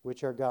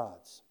 which are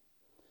God's.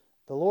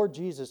 The Lord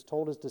Jesus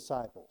told his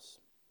disciples,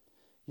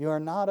 you are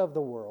not of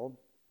the world,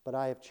 but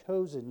I have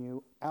chosen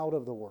you out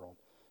of the world.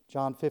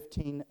 John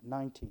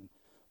 15:19.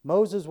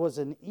 Moses was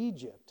in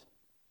Egypt,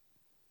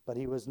 but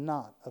he was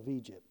not of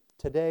Egypt.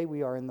 Today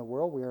we are in the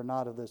world, we are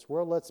not of this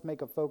world. Let's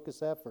make a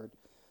focused effort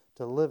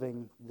to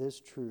living this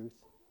truth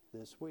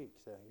this week.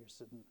 So you're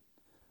sitting,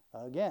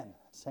 again,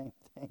 same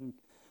thing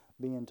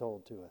being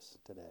told to us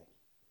today.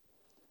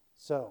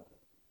 So,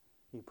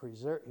 he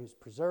was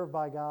preserved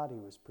by God. He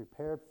was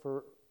prepared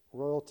for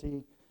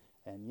royalty.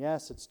 And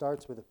yes, it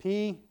starts with a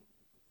P.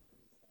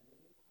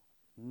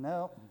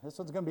 No, this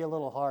one's going to be a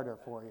little harder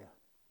for you.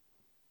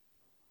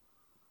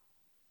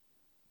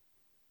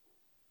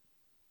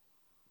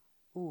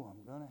 Ooh,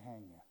 I'm going to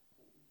hang you.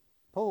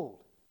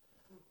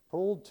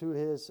 Pulled to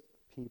his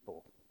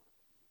people.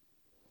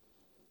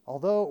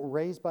 Although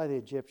raised by the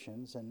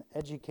Egyptians and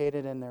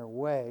educated in their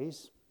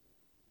ways,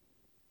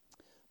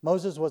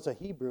 Moses was a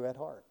Hebrew at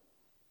heart.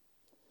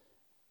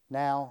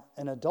 Now,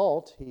 an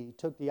adult, he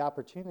took the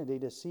opportunity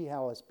to see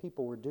how his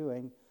people were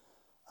doing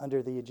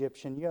under the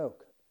Egyptian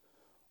yoke.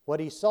 What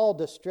he saw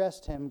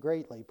distressed him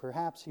greatly.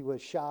 Perhaps he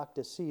was shocked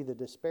to see the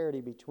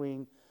disparity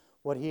between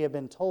what he had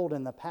been told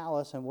in the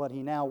palace and what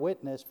he now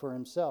witnessed for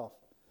himself.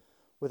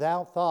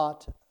 Without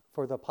thought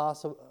for the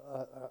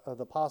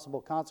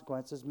possible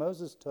consequences,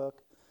 Moses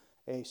took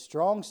a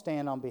strong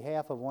stand on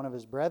behalf of one of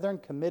his brethren,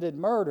 committed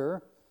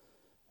murder,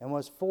 and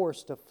was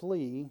forced to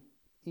flee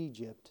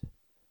Egypt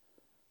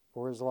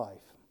for his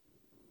life.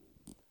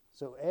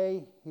 So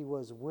he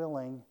was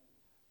willing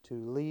to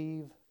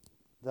leave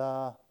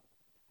the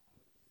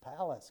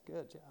palace.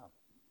 Good job.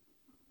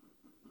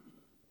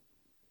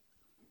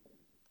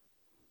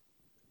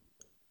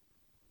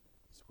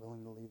 He's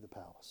willing to leave the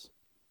palace.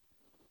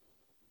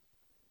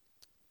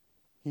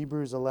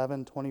 Hebrews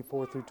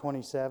 11:24 through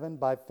 27.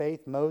 By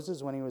faith,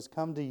 Moses, when he was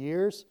come to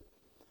years,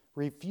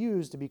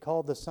 refused to be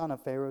called the son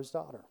of Pharaoh's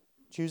daughter,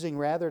 choosing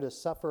rather to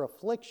suffer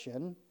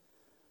affliction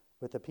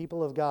with the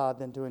people of God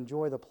than to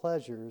enjoy the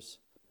pleasures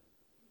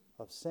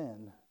of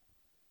sin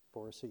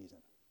for a season.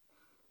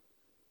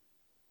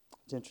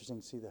 It's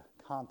interesting to see the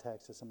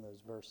context of some of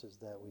those verses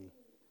that we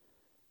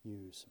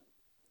use.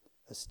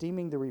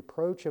 Esteeming the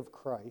reproach of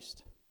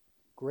Christ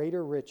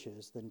greater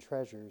riches than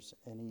treasures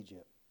in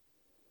Egypt,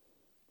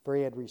 for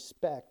he had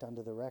respect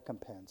unto the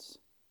recompense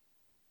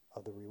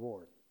of the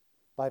reward.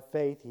 By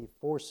faith he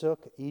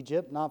forsook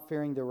Egypt, not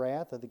fearing the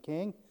wrath of the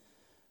king,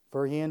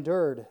 for he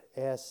endured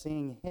as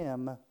seeing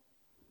him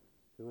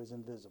who is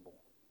invisible.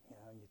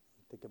 You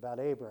think about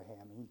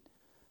Abraham.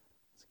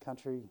 It's a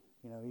country,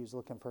 he was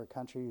looking for a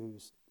country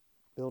whose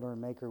builder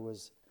and maker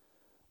was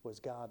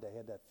God. They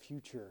had that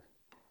future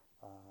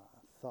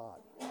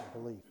thought and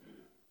belief.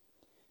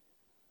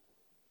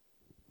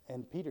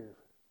 And Peter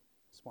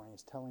this morning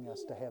is telling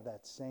us to have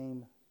that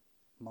same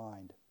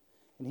mind.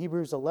 In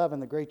Hebrews 11,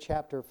 the great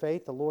chapter of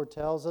faith, the Lord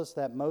tells us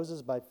that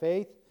Moses, by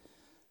faith,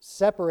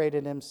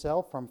 separated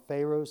himself from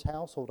Pharaoh's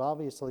household.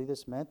 Obviously,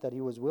 this meant that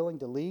he was willing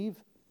to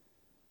leave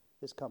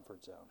his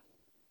comfort zone.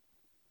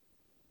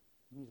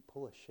 You need to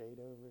pull a shade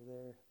over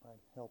there. Might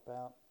help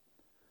out.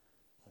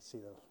 I see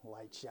the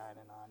light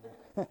shining on you.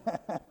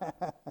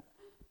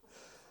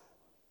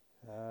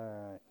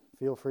 All right.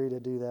 Feel free to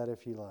do that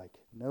if you like.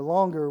 No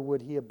longer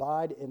would he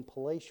abide in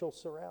palatial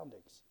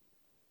surroundings,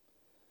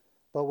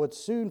 but would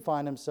soon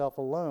find himself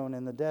alone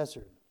in the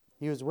desert.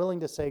 He was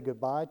willing to say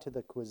goodbye to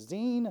the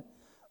cuisine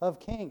of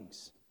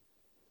kings,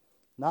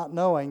 not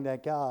knowing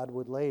that God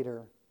would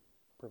later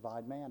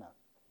provide manna.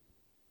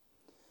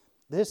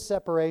 This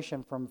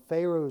separation from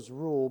Pharaoh's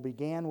rule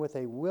began with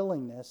a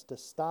willingness to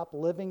stop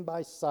living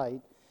by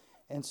sight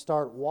and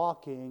start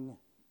walking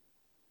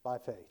by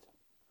faith.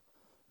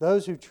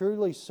 Those who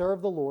truly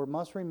serve the Lord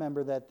must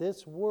remember that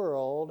this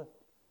world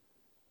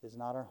is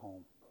not our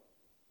home.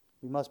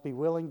 We must be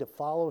willing to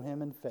follow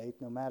him in faith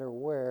no matter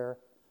where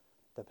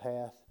the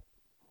path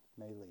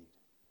may lead.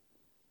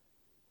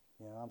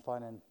 I'm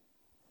finding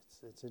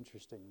it's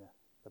interesting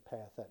the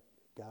path that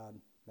God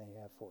may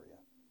have for you.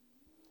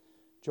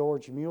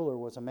 George Mueller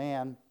was a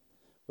man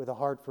with a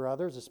heart for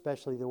others,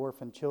 especially the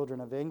orphan children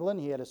of England.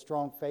 He had a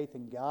strong faith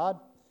in God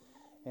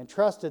and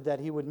trusted that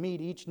he would meet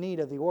each need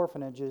of the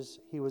orphanages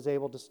he was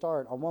able to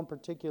start. On one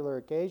particular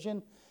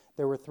occasion,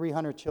 there were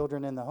 300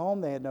 children in the home.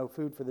 They had no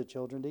food for the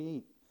children to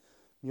eat.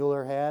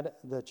 Mueller had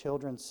the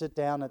children sit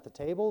down at the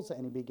tables,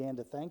 and he began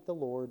to thank the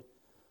Lord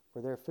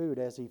for their food.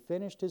 As he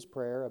finished his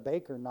prayer, a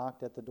baker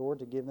knocked at the door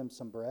to give them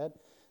some bread.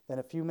 Then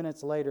a few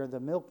minutes later, the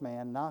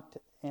milkman knocked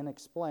and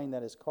explained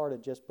that his cart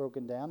had just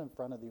broken down in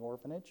front of the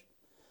orphanage.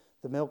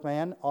 The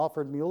milkman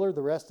offered Mueller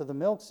the rest of the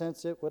milk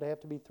since it would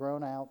have to be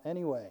thrown out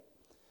anyway.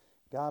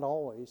 God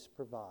always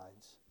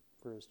provides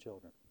for his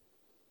children.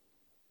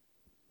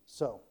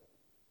 So,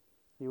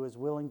 he was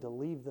willing to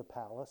leave the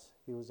palace.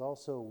 He was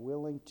also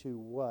willing to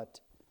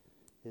what?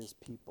 His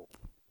people.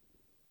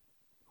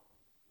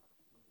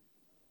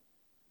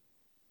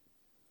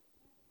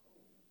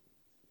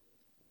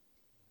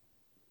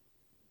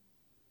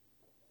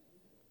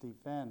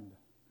 Defend.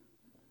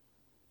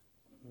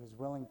 He was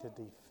willing to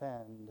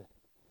defend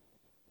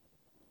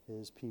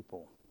his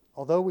people.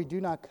 Although we do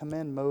not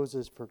commend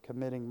Moses for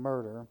committing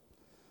murder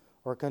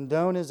or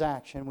condone his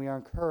action, we are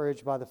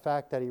encouraged by the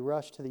fact that he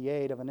rushed to the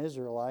aid of an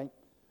Israelite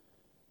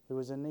who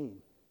was in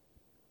need.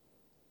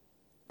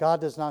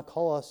 God does not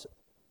call us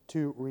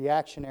to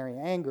reactionary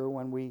anger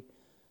when we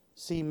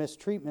see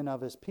mistreatment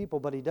of his people,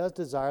 but he does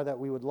desire that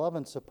we would love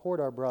and support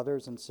our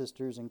brothers and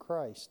sisters in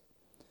Christ.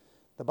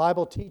 The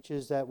Bible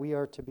teaches that we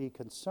are to be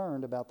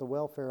concerned about the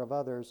welfare of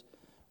others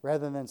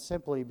rather than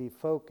simply be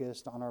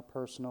focused on our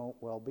personal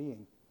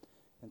well-being.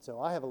 And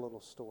so I have a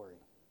little story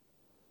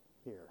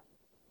here.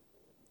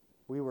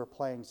 We were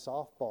playing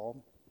softball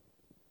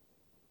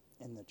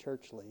in the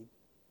church league,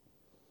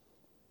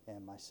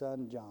 and my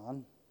son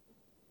John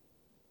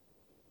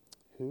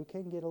who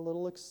can get a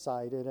little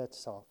excited at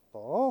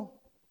softball,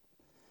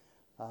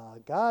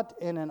 got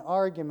in an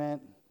argument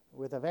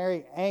with a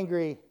very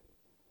angry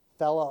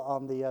fella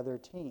on the other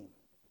team.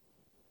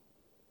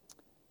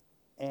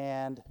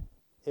 And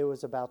it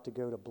was about to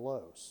go to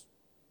blows.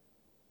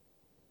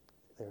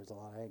 There was a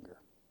lot of anger.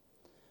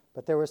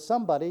 But there was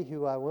somebody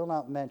who I will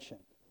not mention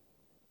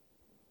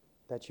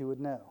that you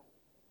would know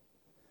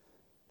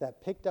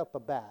that picked up a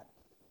bat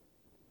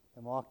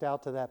and walked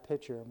out to that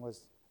pitcher and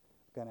was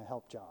going to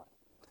help John.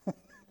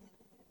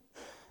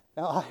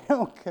 Now, I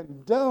don't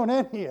condone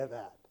any of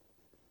that.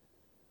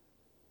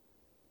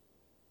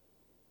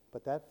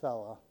 But that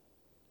fella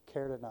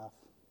cared enough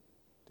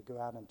to go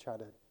out and try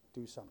to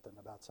do something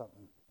about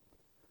something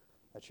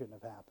that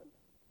shouldn't have happened.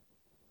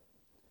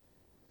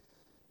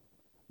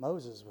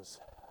 Moses was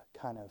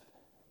kind of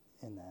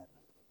in that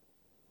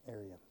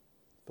area.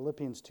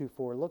 Philippians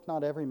 2:4, look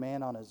not every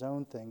man on his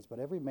own things, but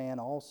every man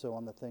also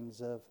on the things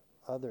of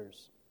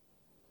others.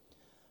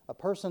 A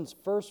person's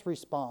first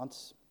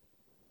response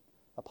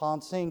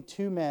upon seeing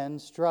two men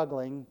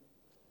struggling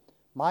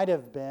might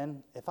have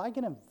been, if I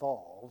get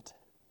involved,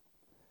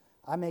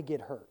 I may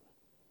get hurt.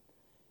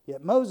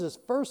 Yet Moses'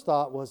 first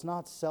thought was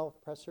not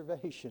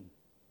self-preservation.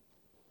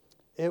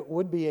 It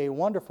would be a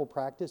wonderful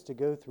practice to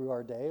go through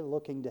our day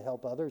looking to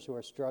help others who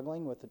are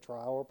struggling with a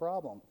trial or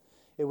problem.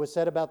 It was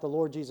said about the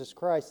Lord Jesus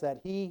Christ that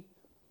he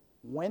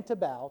went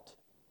about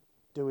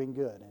doing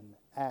good in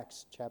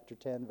Acts chapter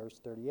 10, verse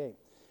 38.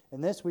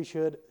 In this we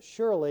should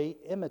surely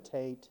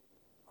imitate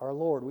our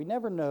Lord. We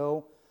never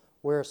know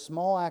where a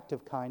small act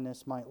of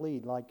kindness might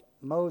lead. Like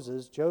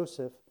Moses,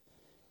 Joseph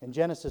in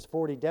Genesis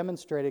 40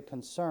 demonstrated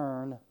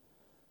concern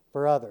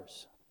for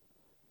others.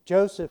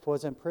 Joseph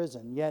was in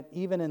prison, yet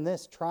even in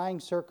this trying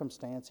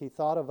circumstance, he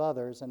thought of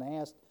others and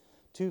asked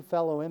two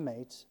fellow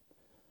inmates,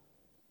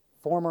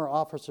 former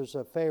officers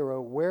of Pharaoh,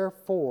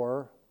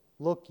 wherefore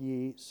look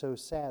ye so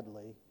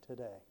sadly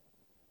today?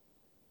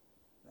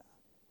 Now,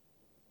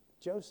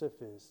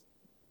 Joseph is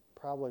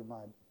probably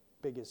my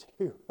biggest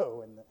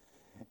hero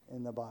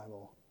in the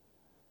Bible.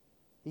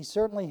 He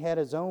certainly had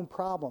his own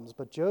problems,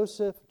 but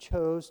Joseph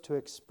chose to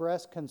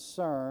express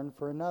concern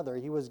for another.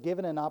 He was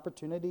given an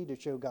opportunity to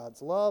show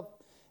God's love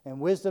and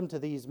wisdom to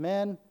these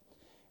men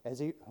as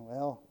he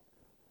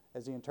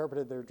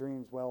interpreted their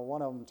dreams. Well,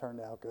 one of them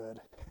turned out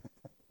good.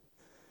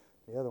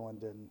 The other one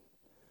didn't.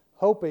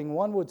 Hoping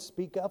one would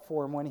speak up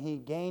for him when he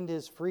gained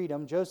his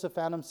freedom, Joseph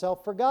found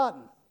himself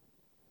forgotten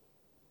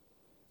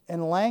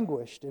and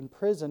languished in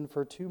prison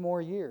for 2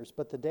 more years.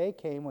 But the day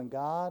came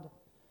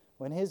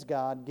when his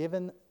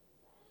God-given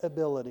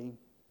ability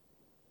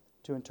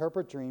to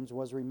interpret dreams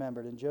was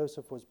remembered, and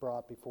Joseph was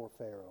brought before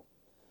Pharaoh.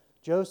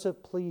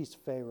 Joseph pleased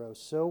Pharaoh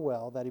so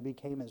well that he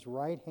became his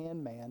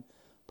right-hand man,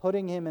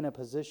 putting him in a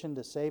position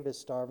to save his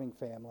starving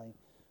family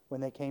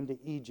when they came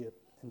to Egypt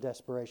in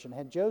desperation.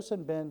 Had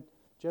Joseph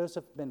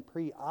been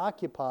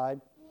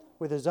preoccupied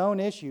with his own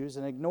issues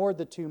and ignored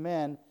the two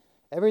men,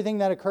 everything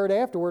that occurred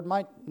afterward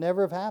might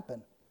never have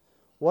happened.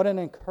 What an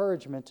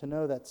encouragement to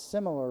know that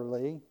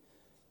similarly,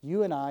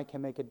 you and I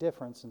can make a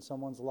difference in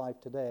someone's life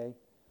today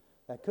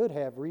that could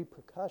have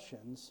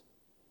repercussions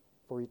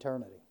for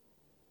eternity.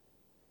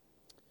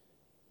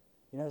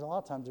 You know, a lot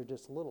of times they're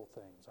just little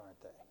things,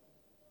 aren't they?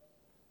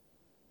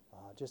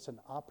 Just an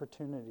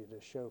opportunity to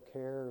show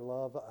care,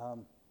 love. I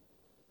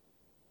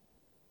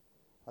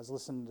was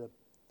listening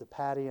to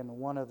Patty, and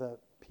one of the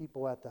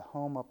people at the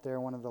home up there,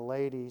 one of the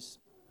ladies,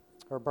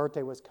 her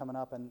birthday was coming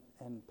up, and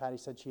Patty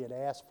said she had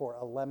asked for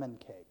a lemon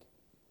cake.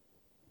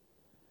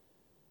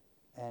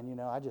 And, you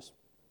know,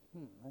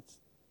 that's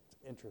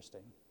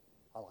interesting.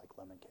 I like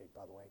lemon cake,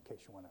 by the way, in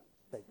case you want to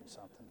bake me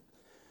something.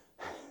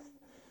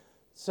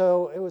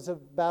 So it was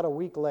about a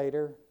week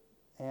later,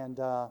 and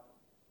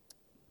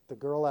the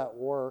girl at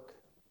work,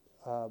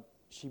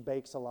 she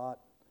bakes a lot,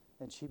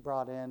 and she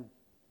brought in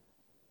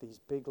these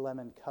big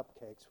lemon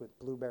cupcakes with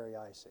blueberry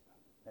icing.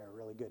 They're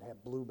really good.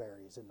 Have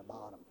blueberries in the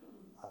bottom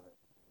of it.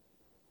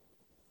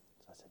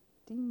 So I said,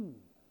 ding,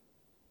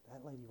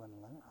 that lady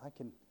wanted lemon. I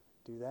can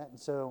do that. And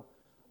so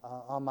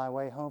on my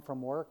way home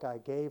from work, I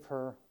gave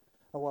her,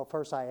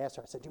 first I asked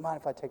her, I said, do you mind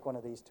if I take one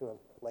of these to a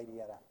lady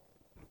at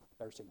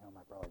a nursing home,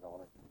 I probably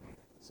call it,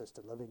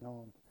 assisted living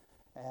home?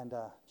 And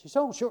she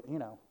said, oh, sure,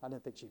 I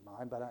didn't think she'd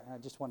mind, but I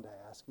just wanted to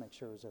ask, make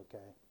sure it was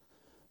okay.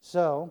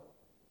 So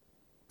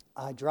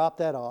I dropped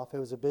that off. It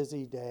was a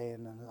busy day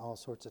and all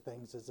sorts of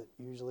things, as it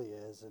usually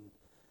is, and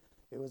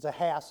it was a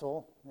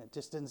hassle. It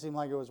just didn't seem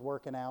like it was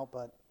working out,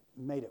 but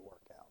made it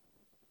work out.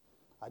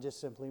 I just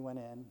simply went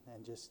in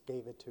and just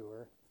gave it to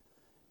her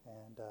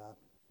and,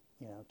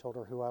 told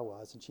her who I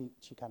was, and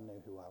she kind of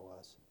knew who I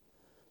was.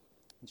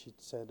 And she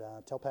said,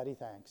 tell Patty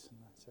thanks. And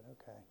I said,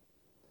 okay.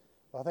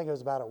 Well, I think it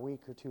was about a week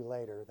or 2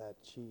 later that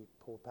she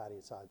pulled Patty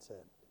aside and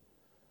said,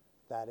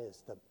 that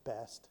is the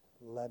best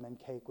lemon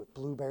cake with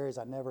blueberries.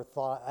 I never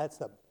thought, that's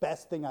the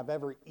best thing I've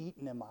ever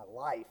eaten in my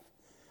life.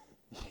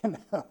 And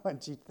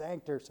she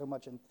thanked her so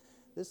much. And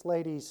this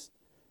lady's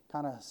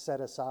kind of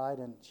set aside,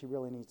 and she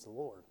really needs the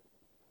Lord.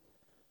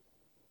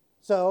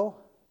 So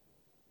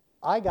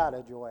I got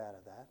a joy out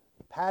of that.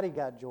 Patty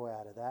got joy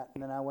out of that.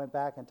 And then I went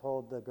back and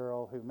told the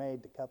girl who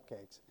made the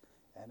cupcakes,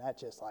 and that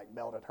just like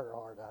melted her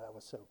heart. That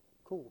was so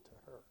cool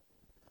to her.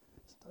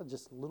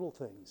 Just little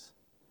things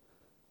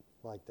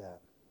like that.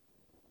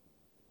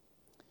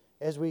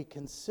 As we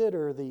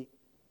consider the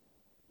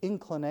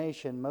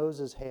inclination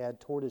Moses had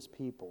toward his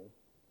people,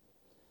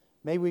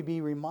 may we be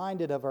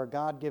reminded of our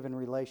God-given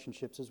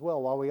relationships as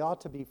well. While we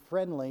ought to be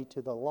friendly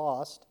to the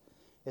lost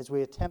as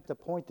we attempt to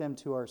point them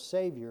to our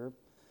Savior,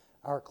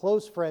 our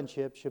close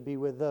friendship should be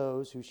with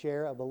those who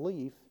share a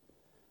belief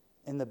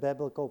in the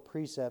biblical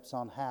precepts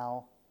on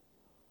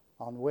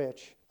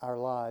which our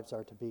lives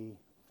are to be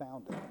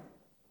founded.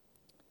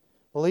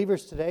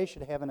 Believers today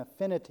should have an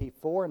affinity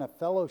for and a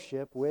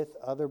fellowship with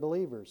other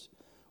believers.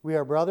 We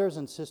are brothers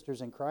and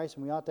sisters in Christ,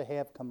 and we ought to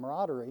have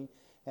camaraderie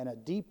and a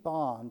deep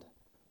bond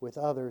with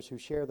others who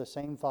share the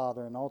same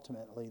Father and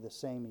ultimately the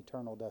same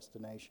eternal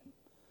destination.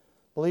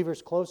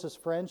 Believers'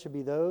 closest friends should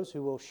be those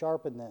who will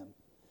sharpen them,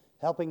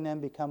 helping them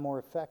become more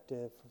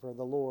effective for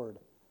the Lord.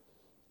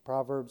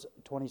 Proverbs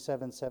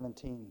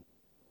 27:17.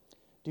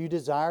 Do you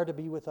desire to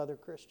be with other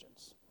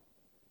Christians?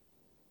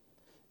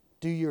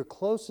 Do your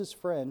closest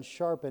friends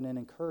sharpen and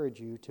encourage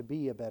you to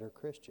be a better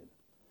Christian?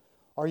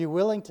 Are you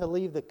willing to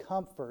leave the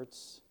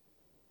comforts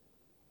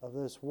of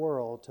this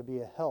world to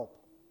be a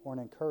help or an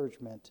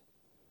encouragement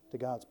to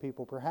God's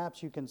people?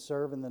 Perhaps you can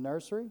serve in the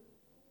nursery.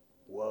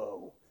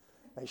 Whoa.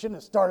 I shouldn't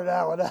have started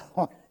out with that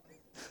one.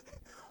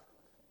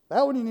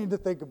 That one you need to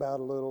think about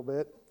a little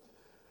bit.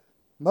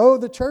 Mow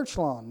the church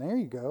lawn. There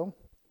you go.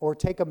 Or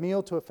take a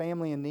meal to a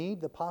family in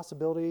need. The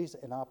possibilities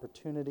and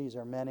opportunities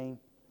are many.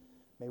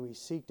 May we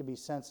seek to be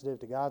sensitive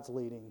to God's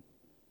leading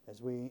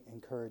as we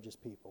encourage His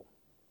people.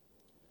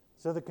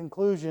 So the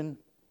conclusion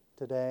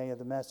today of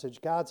the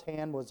message, God's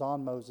hand was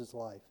on Moses'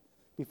 life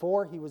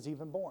before he was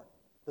even born.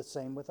 The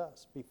same with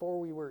us. Before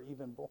we were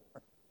even born,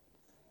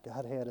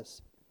 God had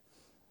us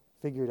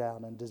figured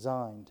out and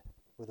designed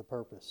with a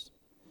purpose.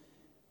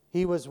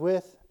 He was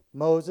with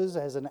Moses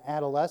as an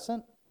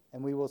adolescent,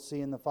 and we will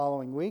see in the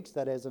following weeks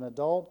that as an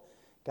adult,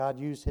 God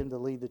used him to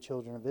lead the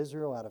children of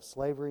Israel out of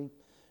slavery.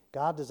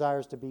 God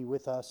desires to be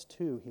with us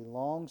too. He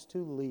longs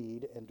to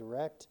lead and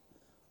direct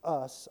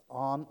us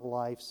on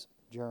life's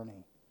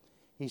journey.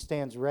 He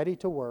stands ready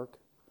to work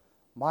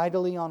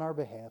mightily on our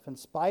behalf. In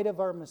spite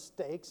of our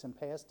mistakes and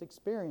past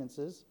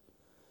experiences,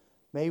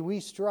 may we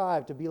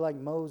strive to be like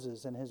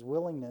Moses in his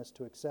willingness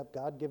to accept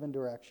God-given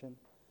direction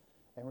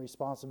and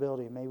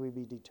responsibility. May we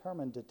be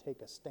determined to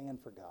take a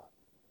stand for God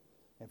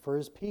and for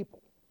His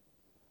people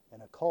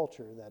in a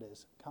culture that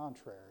is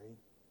contrary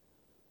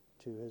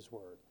to His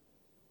Word.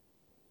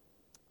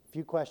 A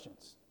few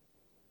questions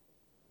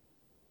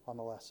on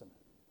the lesson.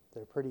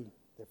 They're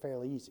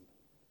fairly easy.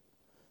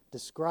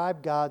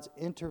 Describe God's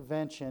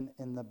intervention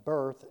in the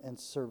birth and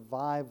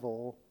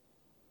survival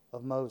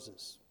of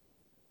Moses.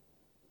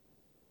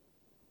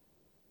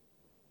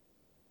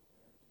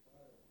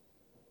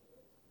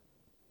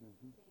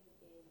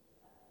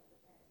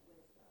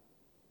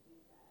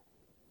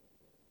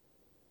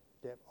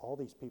 Yeah, all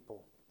these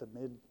people, the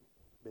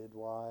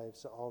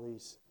midwives, all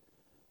these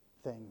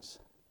things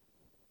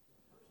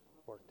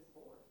worked.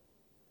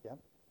 Yep.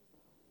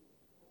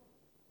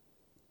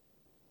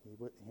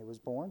 He was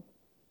born.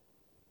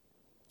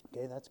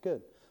 Okay, that's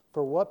good.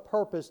 For what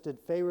purpose did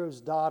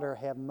Pharaoh's daughter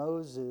have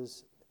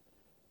Moses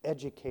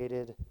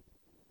educated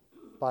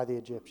by the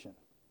Egyptians?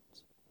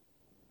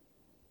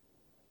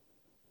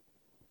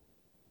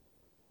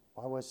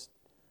 Why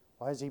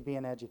is he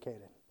being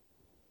educated?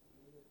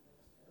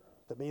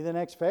 To be the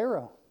next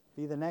Pharaoh,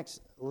 be the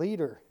next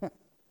leader.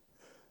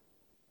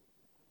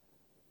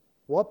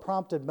 What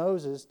prompted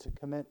Moses to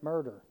commit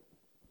murder?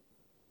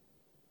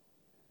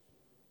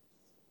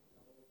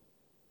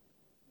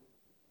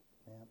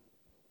 Yeah.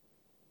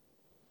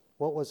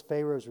 What was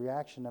Pharaoh's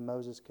reaction to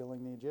Moses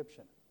killing the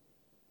Egyptian?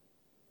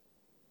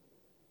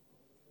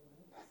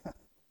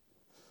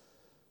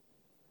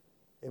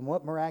 In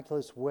what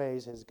miraculous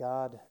ways has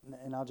God,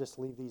 and I'll just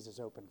leave these as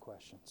open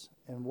questions.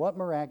 In what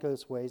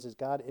miraculous ways has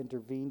God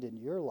intervened in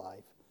your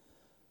life,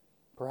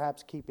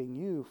 perhaps keeping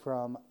you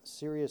from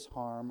serious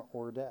harm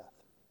or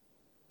death?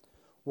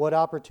 What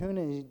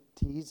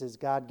opportunities is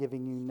God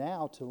giving you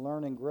now to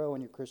learn and grow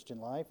in your Christian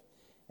life,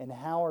 and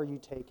how are you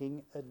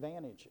taking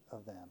advantage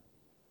of them?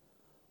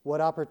 What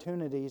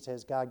opportunities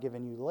has God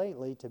given you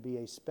lately to be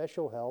a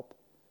special help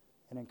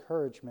and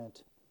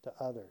encouragement to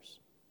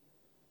others?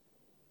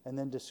 And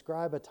then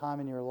describe a time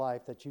in your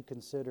life that you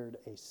considered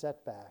a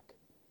setback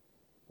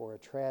or a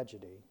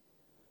tragedy,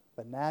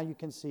 but now you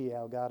can see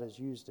how God has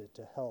used it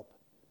to help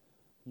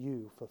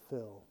you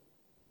fulfill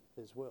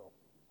His will.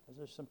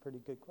 Those are some pretty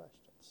good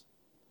questions,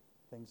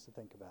 things to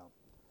think about.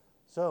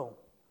 So,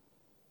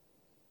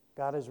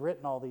 God has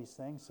written all these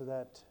things so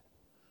that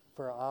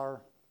for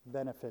our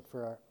benefit,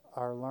 for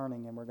our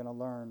learning, and we're going to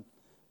learn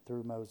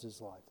through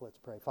Moses' life. Let's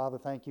pray. Father,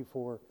 thank you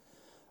for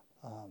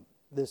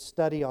this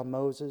study on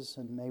Moses,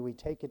 and may we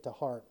take it to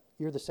heart.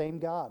 You're the same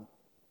God.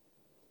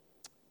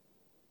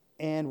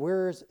 And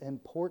we're as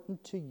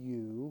important to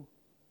you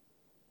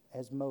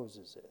as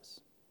Moses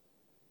is.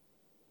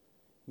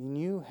 And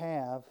you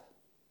have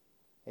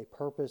a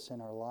purpose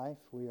in our life.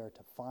 We are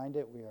to find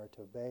it. We are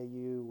to obey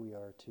you. We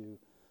are to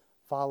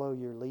follow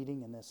your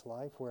leading in this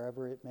life,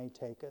 wherever it may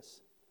take us,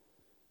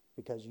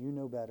 because you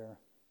know better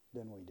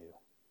than we do.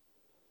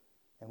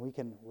 And we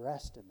can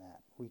rest in that.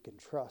 We can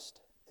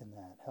trust in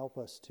that. Help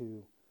us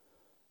to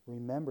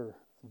remember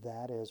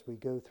that as we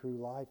go through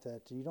life,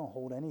 that you don't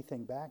hold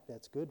anything back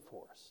that's good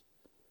for us.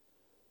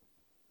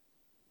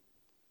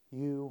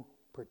 You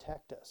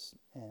protect us,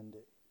 and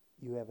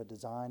you have a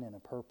design and a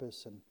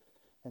purpose.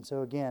 And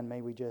so again,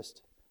 may we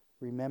just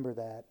remember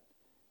that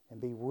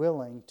and be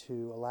willing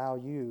to allow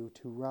you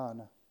to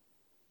run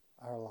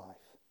our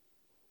life.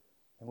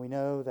 And we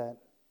know that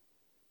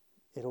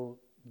it'll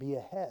be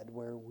ahead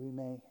where we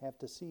may have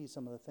to see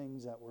some of the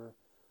things that we're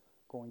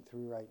going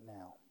through right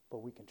now, but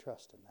we can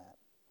trust in that.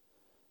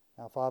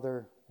 Now,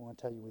 Father, I want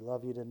to tell you we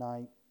love you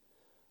tonight.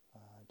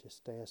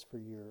 Just ask for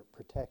your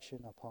protection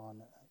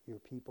upon your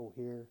people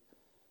here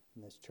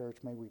in this church.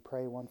 May we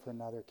pray one for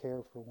another,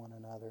 care for one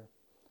another,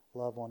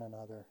 love one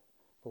another.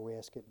 For we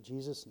ask it in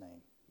Jesus'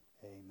 name.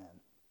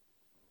 Amen.